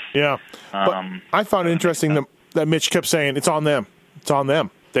everybody else. Yeah. But I found it interesting that Mitch kept saying, it's on them. It's on them.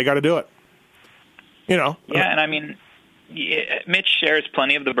 They got to do it. Yeah, and I mean, yeah, Mitch shares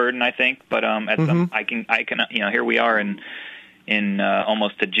plenty of the burden, I think, but I can here we are in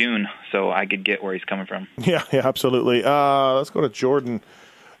almost to June, so I could get where he's coming from. Yeah, absolutely. Let's go to Jordan.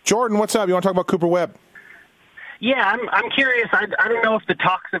 Jordan, what's up? You want to talk about Cooper Webb? Yeah, I'm curious. I don't know if the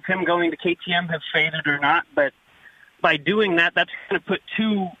talks of him going to KTM have faded or not, but by doing that, that's going to put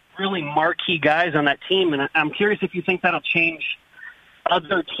 2 really marquee guys on that team, and I'm curious if you think that'll change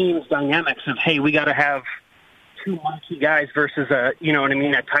other teams' dynamics of, hey, we got to have 2 marquee guys versus a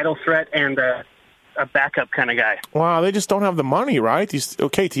title threat and a backup kind of guy. Wow, they just don't have the money, right?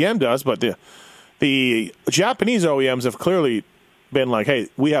 KTM does, but the Japanese OEMs have clearly been like, hey,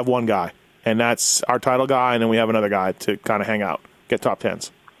 we have one guy, and that's our title guy, and then we have another guy to kind of hang out, get top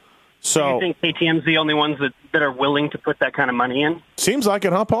 10s. So do you think KTM's the only ones that are willing to put that kind of money in? Seems like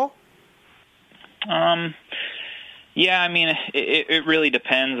it, huh, Paul? Yeah, I mean, it really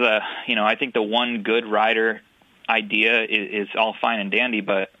depends. I think the one good rider idea is all fine and dandy,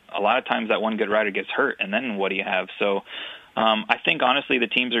 but a lot of times that one good rider gets hurt, and then what do you have? So I think, honestly, the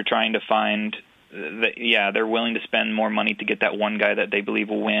teams are trying to find that, they're willing to spend more money to get that one guy that they believe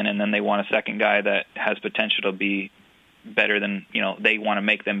will win, and then they want a second guy that has potential to be better than, they want to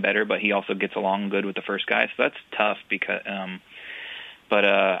make them better, but he also gets along good with the first guy. So that's tough because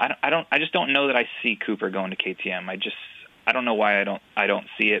I just don't know that I see Cooper going to KTM. I don't know why I don't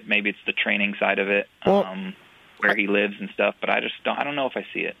see it. Maybe it's the training side of it, where he lives and stuff. But I don't know if I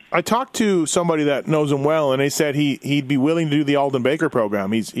see it. I talked to somebody that knows him well, and they said he'd be willing to do the Alden Baker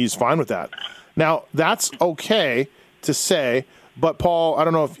program. He's fine with that. Now that's okay to say, but Paul, I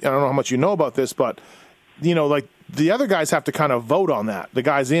don't know how much you know about this, but like the other guys have to kind of vote on that. The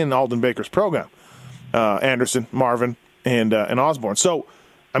guys in Alden Baker's program, Anderson, Marvin, and Osborne. So,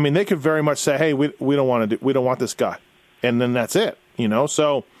 I mean, they could very much say, "Hey, we don't want this guy," and then that's it.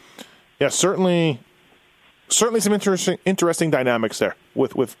 So, yeah, certainly some interesting dynamics there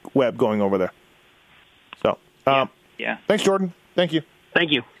with Webb going over there. So, yeah. Thanks, Jordan. Thank you.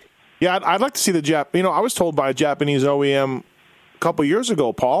 Thank you. Yeah, I'd like to see the Jap. I was told by a Japanese OEM a couple years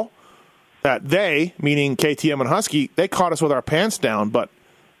ago, Paul, that they, meaning KTM and Husky, they caught us with our pants down, but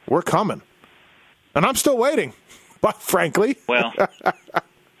we're coming. And I'm still waiting, but frankly. Well,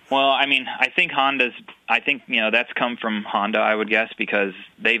 I mean, I think that's come from Honda, I would guess, because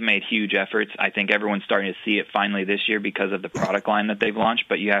they've made huge efforts. I think everyone's starting to see it finally this year because of the product line that they've launched,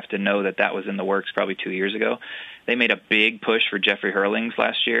 but you have to know that was in the works probably 2 years ago. They made a big push for Jeffrey Hurlings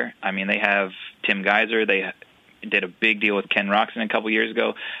last year. I mean, they have Tim Geiser. They did a big deal with Ken Roxon a couple years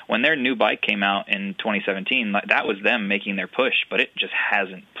ago. When their new bike came out in 2017, that was them making their push, but it just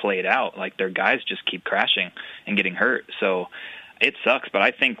hasn't played out. Like, their guys just keep crashing and getting hurt. So it sucks, but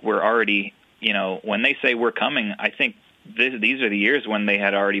I think we're already, when they say we're coming, I think these are the years when they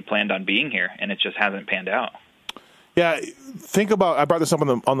had already planned on being here, and it just hasn't panned out. Yeah, think about, I brought this up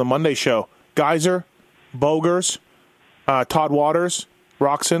on the Monday show, Geiser, Bogers, Todd Waters,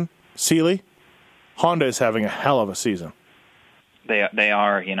 Roxon, Seeley. Honda is having a hell of a season. They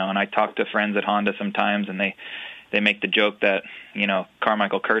are, and I talk to friends at Honda sometimes, and they make the joke that,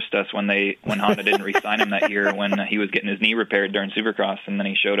 Carmichael cursed us when Honda didn't re-sign him that year when he was getting his knee repaired during Supercross, and then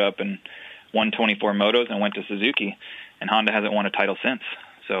he showed up and won 24 motos and went to Suzuki, and Honda hasn't won a title since.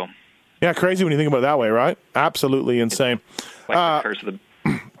 So, yeah, crazy when you think about it that way, right? Absolutely insane. Like the curse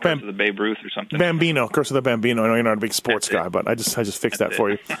of the Babe Ruth or something. Bambino, curse of the Bambino. I know you're not a big sports guy, but I just fixed that for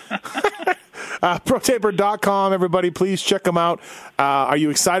you. ProTaper.com, everybody, please check them out. Are you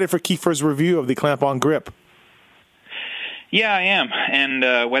excited for Kiefer's review of the clamp-on grip? Yeah, I am,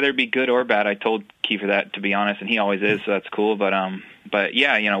 and whether it be good or bad, I told Kiefer that, to be honest, and he always is, so that's cool. But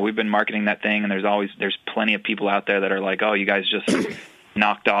yeah, we've been marketing that thing, and there's plenty of people out there that are like, oh, you guys just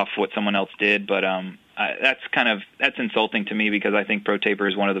knocked off what someone else did, but that's insulting to me because I think ProTaper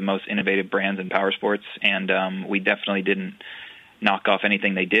is one of the most innovative brands in power sports, and we definitely didn't knock off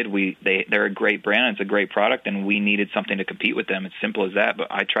anything they did. They're a great brand, it's a great product, and we needed something to compete with them. It's simple as that, but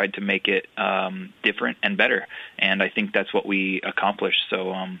I tried to make it different and better, and I think that's what we accomplished.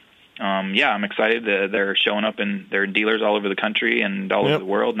 So yeah, I'm excited. They're showing up in their dealers all over the country and all over the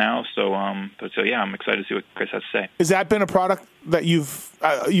world now. So yeah, I'm excited to see what Chris has to say. Has that been a product that you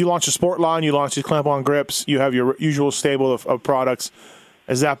launched a sport line, you launched these clamp-on grips, you have your usual stable of products.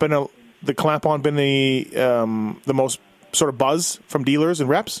 Has that been the clamp-on been the most sort of buzz from dealers and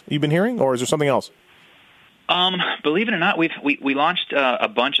reps you've been hearing, or is there something else? Believe it or not, we launched a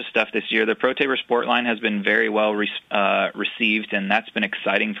bunch of stuff this year. The ProTaper Sport line has been very well received, and that's been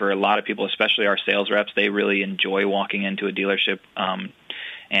exciting for a lot of people, especially our sales reps. They really enjoy walking into a dealership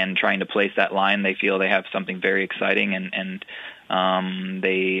and trying to place that line. They feel they have something very exciting, and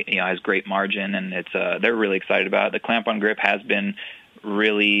they has great margin, and they're really excited about it. The clamp-on grip has been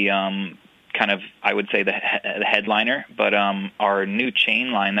really kind of, I would say, the headliner, but our new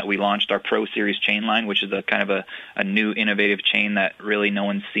chain line that we launched, our Pro Series chain line, which is a kind of a new innovative chain that really no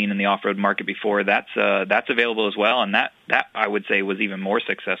one's seen in the off-road market before, that's available as well, and that I would say was even more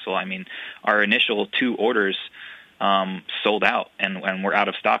successful. I mean, our initial 2 orders sold out, and we're out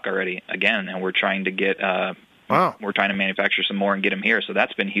of stock already again, and we're trying to get we're trying to manufacture some more and get them here, so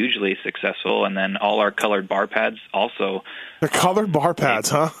that's been hugely successful. And then all our colored bar pads also. The colored bar pads,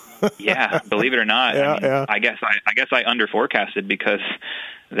 huh? Yeah, believe it or not. Yeah. I guess I under forecasted because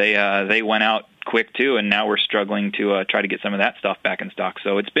they went out quick too, and now we're struggling to try to get some of that stuff back in stock.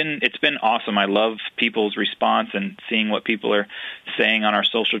 So it's been awesome. I love people's response and seeing what people are saying on our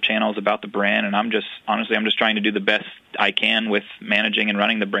social channels about the brand. And I'm just trying to do the best I can with managing and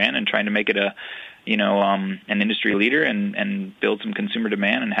running the brand and trying to make it an industry leader and build some consumer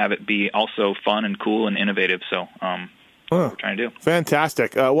demand and have it be also fun and cool and innovative. So. What we're trying to do.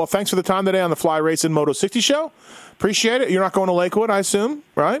 Fantastic. Well, thanks for the time today on the Fly Racing Moto 60 show. Appreciate it. You're not going to Lakewood, I assume,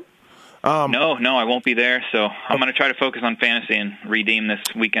 right? No, I won't be there. So I'm going to try to focus on fantasy and redeem this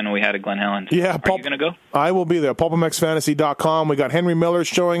weekend we had at Glen Helen. Yeah, Are you going to go? I will be there. PulpMXFantasy.com. We got Henry Miller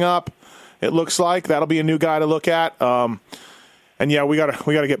showing up. It looks like that'll be a new guy to look at. And And yeah, we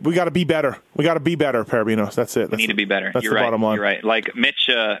gotta be better. We gotta be better, Parabinos. That's it. We need to be better. That's You're the right. bottom line. You're right. Like Mitch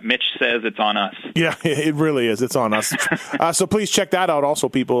says, it's on us. Yeah, it really is. It's on us. So please check that out. Also,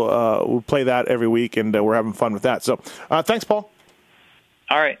 people will play that every week, and we're having fun with that. So thanks, Paul.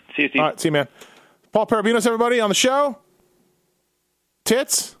 All right. See you, Steve. All right. See you, man. Paul Parabinos, everybody on the show.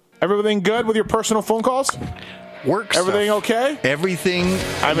 Tits, everything good with your personal phone calls? Work Everything stuff. okay? Everything.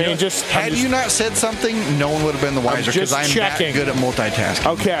 I mean, had you not said something, no one would have been the wiser because I'm that good at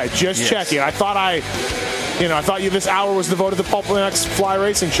multitasking. Okay, just checking. I thought this hour was devoted to Pulp MX Fly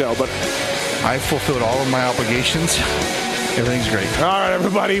Racing Show, but I fulfilled all of my obligations. Everything's great. All right,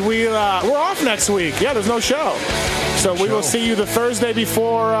 everybody. We're off next week. Yeah, there's no show. So we will see you the Thursday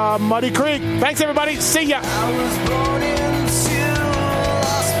before Muddy Creek. Thanks, everybody. See ya.